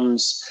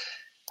becomes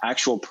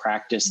actual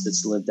practice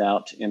that's lived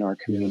out in our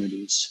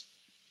communities.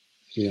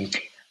 Yeah.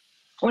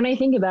 When I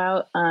think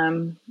about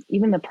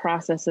even the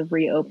process of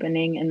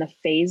reopening and the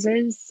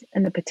phases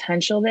and the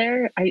potential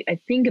there, I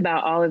think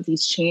about all of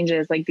these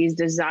changes, like these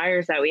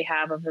desires that we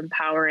have of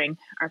empowering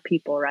our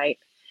people, right?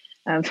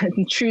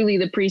 Truly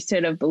the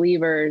priesthood of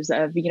believers,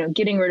 of,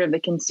 getting rid of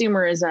the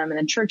consumerism, and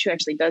the church who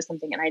actually does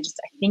something. And I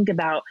think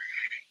about,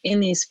 in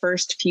these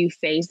first few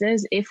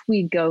phases, if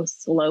we go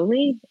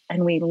slowly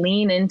and we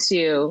lean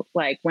into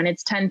like when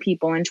it's 10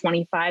 people and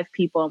 25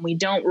 people and we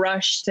don't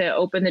rush to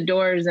open the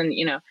doors and,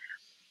 you know,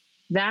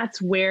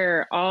 that's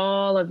where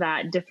all of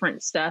that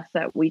different stuff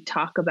that we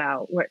talk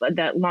about,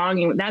 that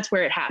longing, that's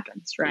where it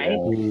happens, right?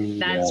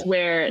 That's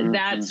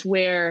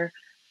where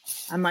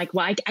I'm like,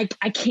 well,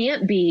 I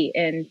can't be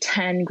in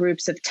 10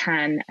 groups of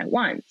 10 at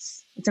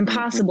once. It's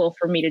impossible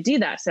for me to do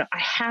that. So I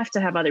have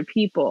to have other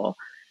people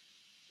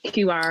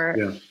who are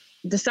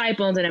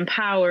discipled and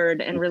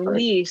empowered and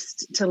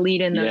released to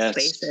lead in those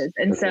spaces.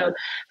 And so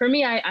for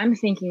me, I'm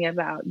thinking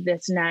about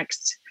this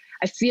next.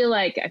 I feel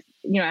like,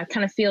 I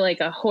kind of feel like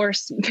a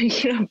horse,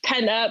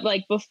 penned up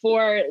like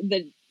before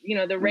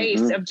the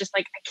race of just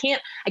like,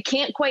 I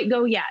can't quite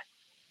go yet.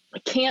 I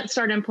can't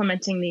start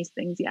implementing these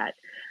things yet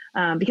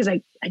because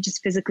I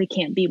just physically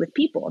can't be with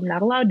people. I'm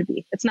not allowed to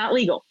be. It's not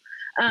legal.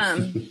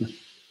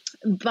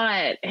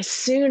 But as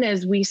soon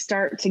as we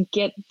start to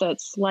get that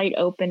slight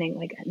opening,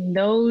 like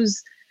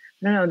those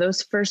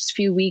first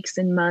few weeks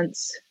and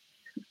months,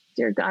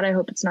 dear God, I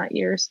hope it's not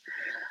years.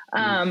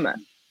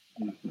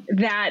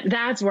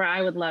 That's where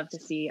I would love to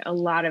see a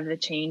lot of the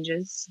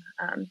changes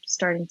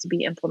starting to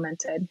be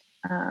implemented.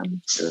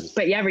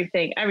 But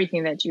everything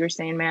that you were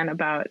saying, man,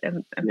 about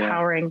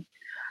empowering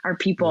our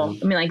people.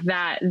 I mean, like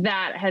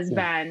that has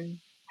been,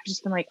 I've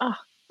just been like, oh,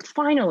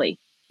 finally,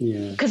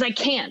 because I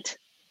can't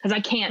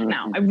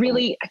now.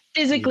 I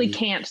physically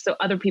can't. So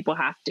other people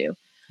have to.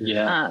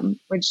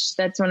 Which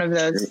that's one of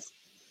those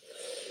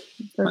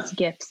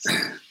gifts.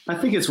 I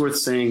think it's worth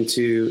saying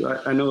too.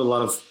 I know a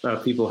lot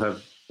of people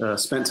have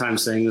spent time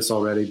saying this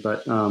already,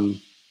 but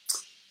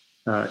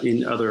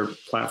in other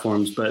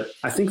platforms. But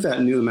I think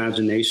that new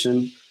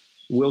imagination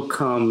will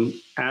come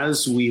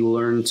as we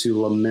learn to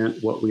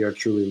lament what we are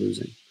truly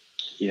losing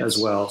as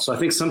well. So I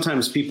think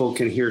sometimes people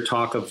can hear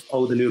talk of,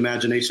 the new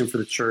imagination for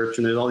the church,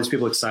 and there's all these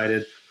people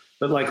excited.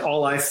 But like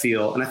all I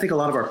feel, and I think a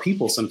lot of our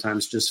people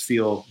sometimes just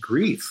feel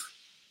grief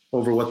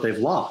over what they've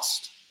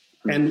lost.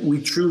 And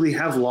we truly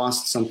have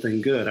lost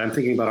something good. I'm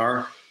thinking about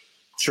our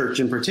church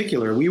in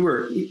particular. We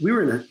were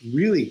in a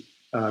really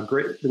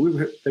great,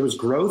 there was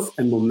growth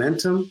and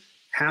momentum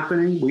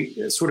happening.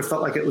 It sort of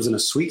felt like it was in a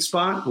sweet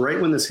spot right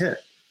when this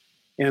hit.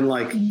 And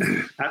like,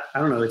 I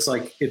don't know, it's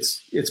like,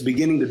 it's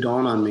beginning to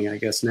dawn on me, I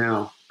guess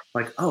now,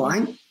 like,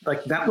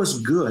 that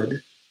was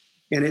good.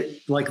 And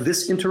it like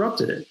this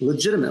interrupted it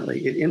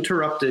legitimately. It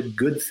interrupted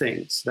good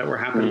things that were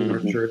happening in our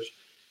church.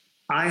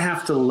 I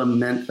have to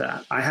lament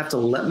that. I have to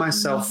let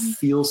myself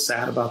feel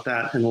sad about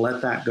that and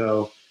let that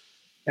go.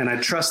 And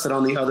I trust that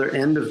on the other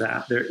end of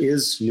that, there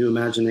is new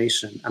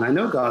imagination. And I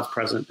know God's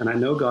present and I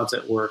know God's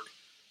at work.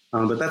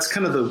 But that's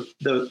kind of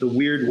the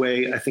weird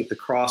way I think the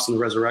cross and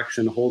the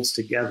resurrection holds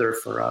together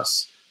for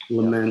us,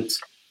 lament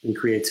and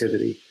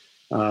creativity,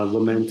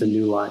 lament and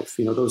new life.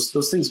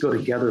 Those things go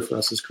together for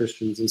us as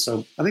Christians. And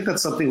so I think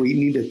that's something we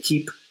need to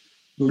keep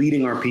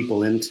leading our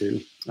people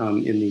into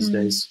in these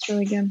days. It's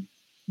really good.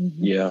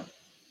 Yeah.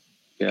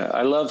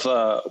 I love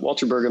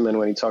Walter Brueggemann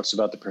when he talks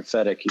about the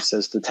prophetic. He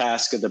says the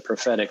task of the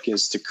prophetic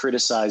is to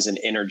criticize and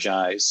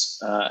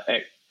energize.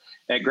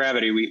 At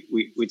Gravity,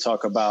 we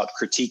talk about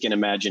critique and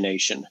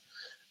imagination.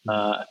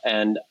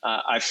 And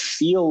I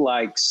feel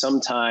like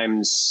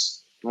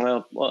sometimes,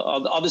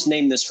 I'll just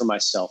name this for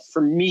myself.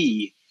 For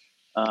me,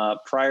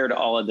 prior to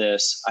all of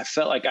this, I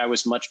felt like I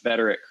was much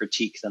better at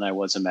critique than I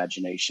was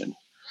imagination.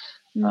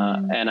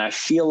 And I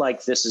feel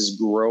like this is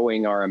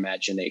growing our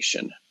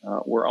imagination.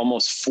 We're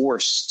almost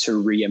forced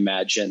to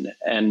reimagine.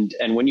 And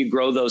when you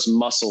grow those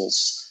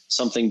muscles,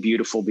 something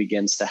beautiful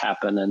begins to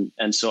happen.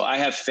 And so I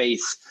have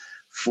faith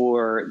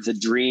for the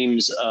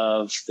dreams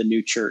of the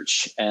new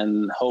church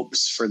and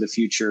hopes for the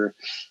future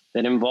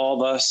that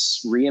involve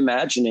us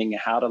reimagining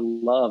how to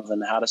love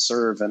and how to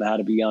serve and how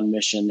to be on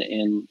mission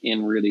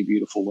in really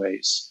beautiful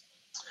ways.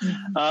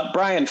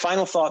 Brian,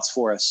 final thoughts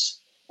for us.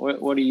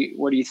 What do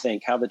you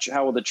think? How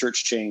will the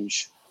church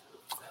change?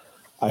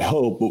 I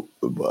hope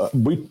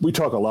we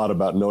talk a lot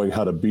about knowing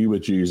how to be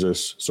with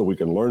Jesus so we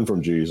can learn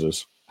from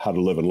Jesus how to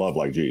live and love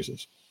like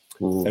Jesus.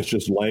 It's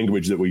just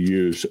language that we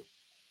use.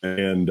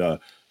 And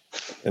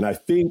I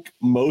think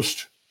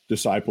most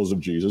disciples of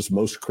Jesus,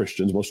 most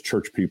Christians, most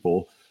church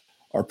people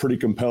are pretty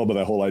compelled by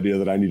the whole idea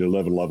that I need to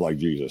live and love like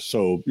Jesus.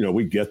 So,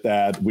 we get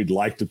that. We'd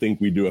like to think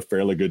we do a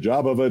fairly good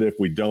job of it. If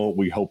we don't,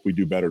 we hope we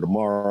do better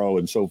tomorrow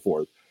and so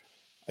forth.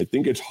 I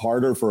think it's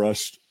harder for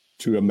us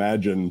to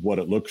imagine what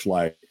it looks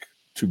like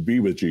to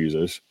be with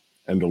Jesus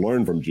and to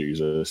learn from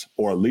Jesus,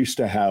 or at least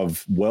to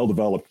have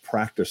well-developed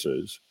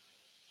practices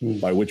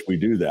by which we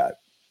do that.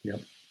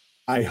 Yep.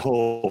 I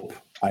hope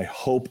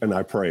and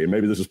I pray, and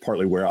maybe this is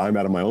partly where I'm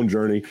at in my own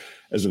journey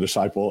as a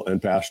disciple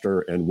and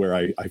pastor and where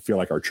I feel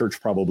like our church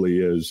probably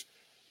is,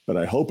 but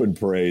I hope and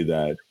pray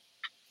that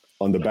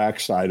on the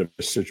backside of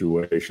this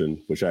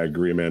situation, which I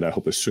agree, Amanda, I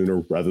hope is sooner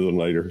rather than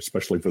later,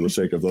 especially for the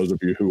sake of those of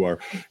you who are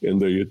in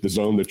the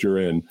zone that you're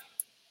in,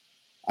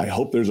 I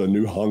hope there's a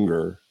new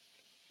hunger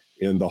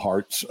in the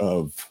hearts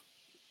of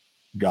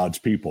God's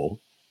people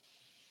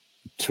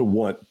to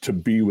want to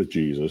be with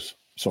Jesus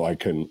so I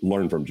can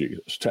learn from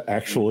Jesus, to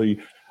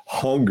actually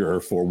hunger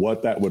for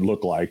what that would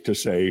look like, to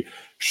say,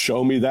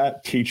 show me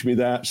that, teach me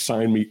that,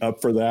 sign me up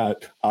for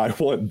that. I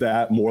want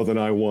that more than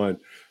I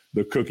want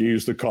the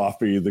cookies, the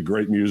coffee, the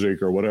great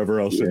music, or whatever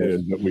else it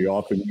is that we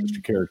often use to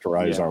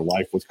characterize our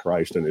life with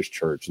Christ and his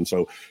church. And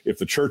so if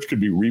the church could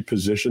be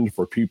repositioned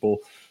for people,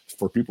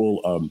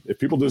 if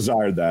people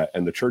desired that,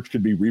 and the church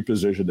could be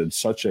repositioned in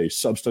such a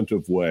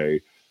substantive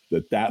way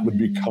that would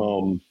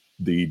become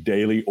the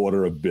daily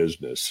order of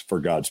business for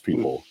God's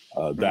people,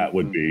 that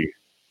would be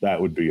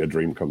a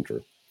dream come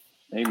true.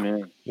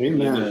 Amen.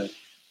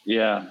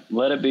 Yeah.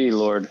 Let it be,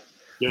 Lord.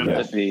 Yeah.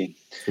 Let it be.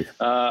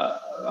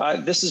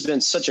 This has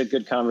been such a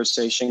good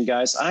conversation,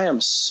 guys. I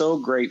am so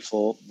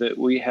grateful that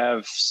we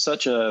have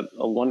such a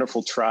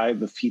wonderful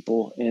tribe of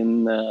people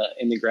in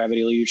the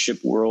Gravity Leadership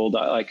world.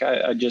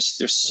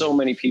 There's so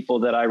many people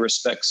that I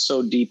respect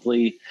so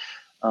deeply.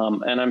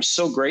 And I'm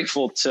so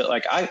grateful to,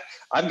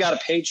 I've got a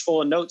page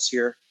full of notes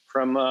here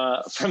from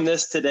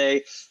this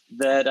today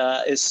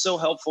that is so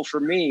helpful for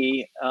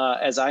me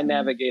as I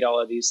navigate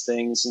all of these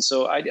things. And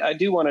so I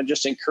do want to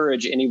just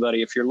encourage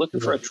anybody, if you're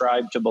looking for a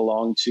tribe to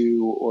belong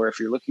to, or if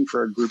you're looking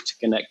for a group to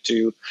connect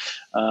to,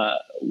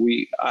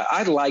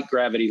 I like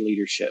Gravity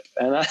Leadership,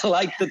 and I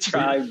like the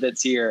tribe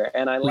that's here,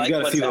 and I like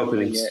what's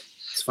happening here.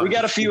 We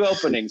got a few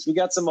openings. We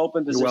got some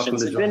open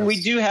positions. And then we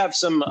do have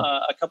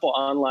a couple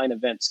online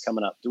events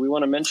coming up. Do we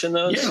want to mention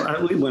those?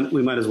 Yeah, we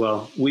might as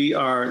well. We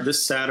are,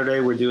 this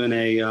Saturday, we're doing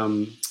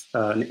an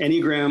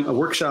Enneagram,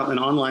 workshop, an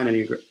online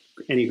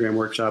Enneagram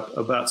workshop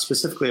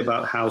specifically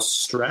about how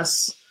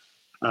stress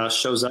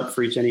shows up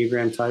for each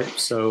Enneagram type.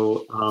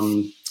 So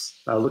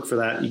look for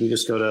that. You can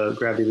just go to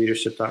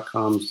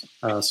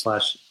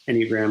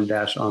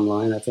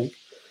gravityleadership.com/Enneagram-online, I think.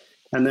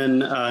 And then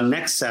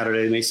next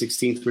Saturday, May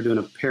 16th, we're doing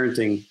a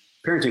parenting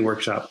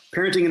workshop,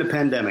 parenting in a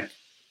pandemic.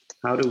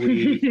 How do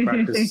we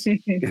practice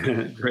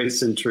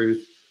grace and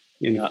truth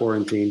in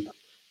quarantine?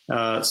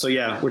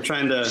 We're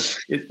trying to,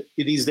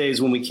 these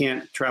days when we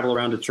can't travel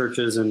around to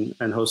churches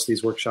and host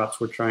these workshops,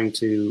 we're trying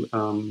to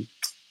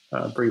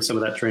bring some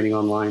of that training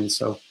online.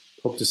 So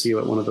hope to see you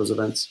at one of those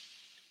events.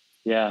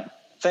 Yeah.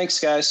 Thanks,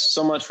 guys,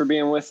 so much for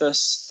being with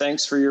us.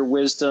 Thanks for your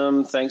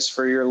wisdom. Thanks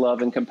for your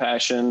love and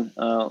compassion.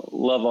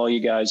 Love all you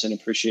guys and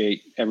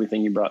appreciate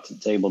everything you brought to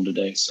the table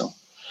today. So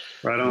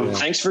right on. Yeah.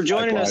 Thanks for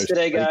joining us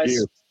today,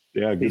 guys.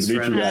 Yeah, good to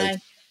meet you guys.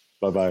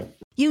 Bye-bye.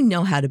 You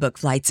know how to book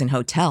flights and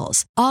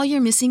hotels. All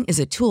you're missing is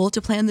a tool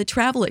to plan the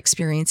travel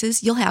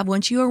experiences you'll have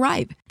once you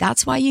arrive.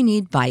 That's why you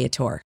need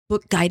Viator.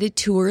 Book guided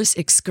tours,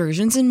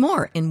 excursions, and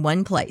more in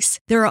one place.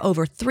 There are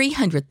over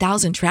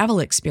 300,000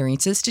 travel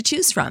experiences to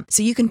choose from,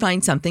 so you can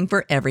find something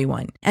for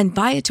everyone. And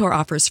Viator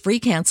offers free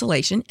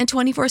cancellation and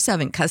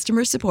 24/7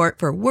 customer support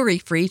for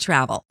worry-free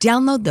travel.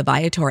 Download the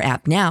Viator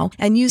app now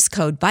and use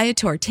code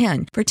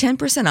Viator10 for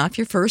 10% off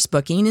your first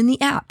booking in the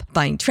app.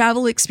 Find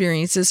travel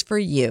experiences for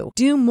you.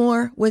 Do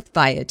more with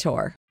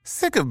Viator.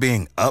 Sick of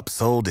being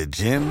upsold at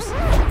gyms?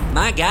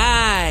 My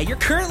guy, you're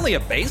currently a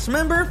base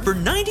member. For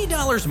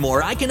 $90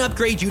 more, I can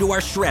upgrade you to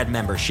our Shred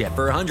membership.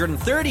 For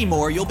 $130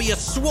 more, you'll be a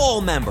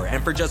Swole member.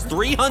 And for just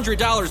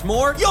 $300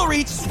 more, you'll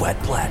reach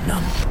Sweat Platinum.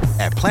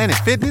 At Planet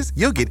Fitness,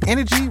 you'll get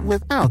energy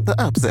without the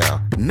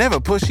upsell. Never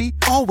pushy,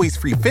 always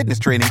free fitness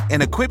training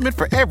and equipment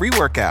for every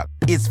workout.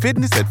 It's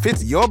fitness that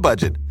fits your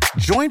budget.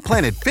 Join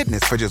Planet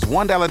Fitness for just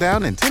 $1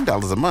 down and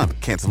 $10 a month.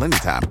 Cancel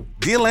anytime.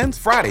 Deal ends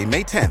Friday,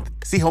 May 10th.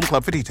 See Home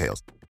Club for details.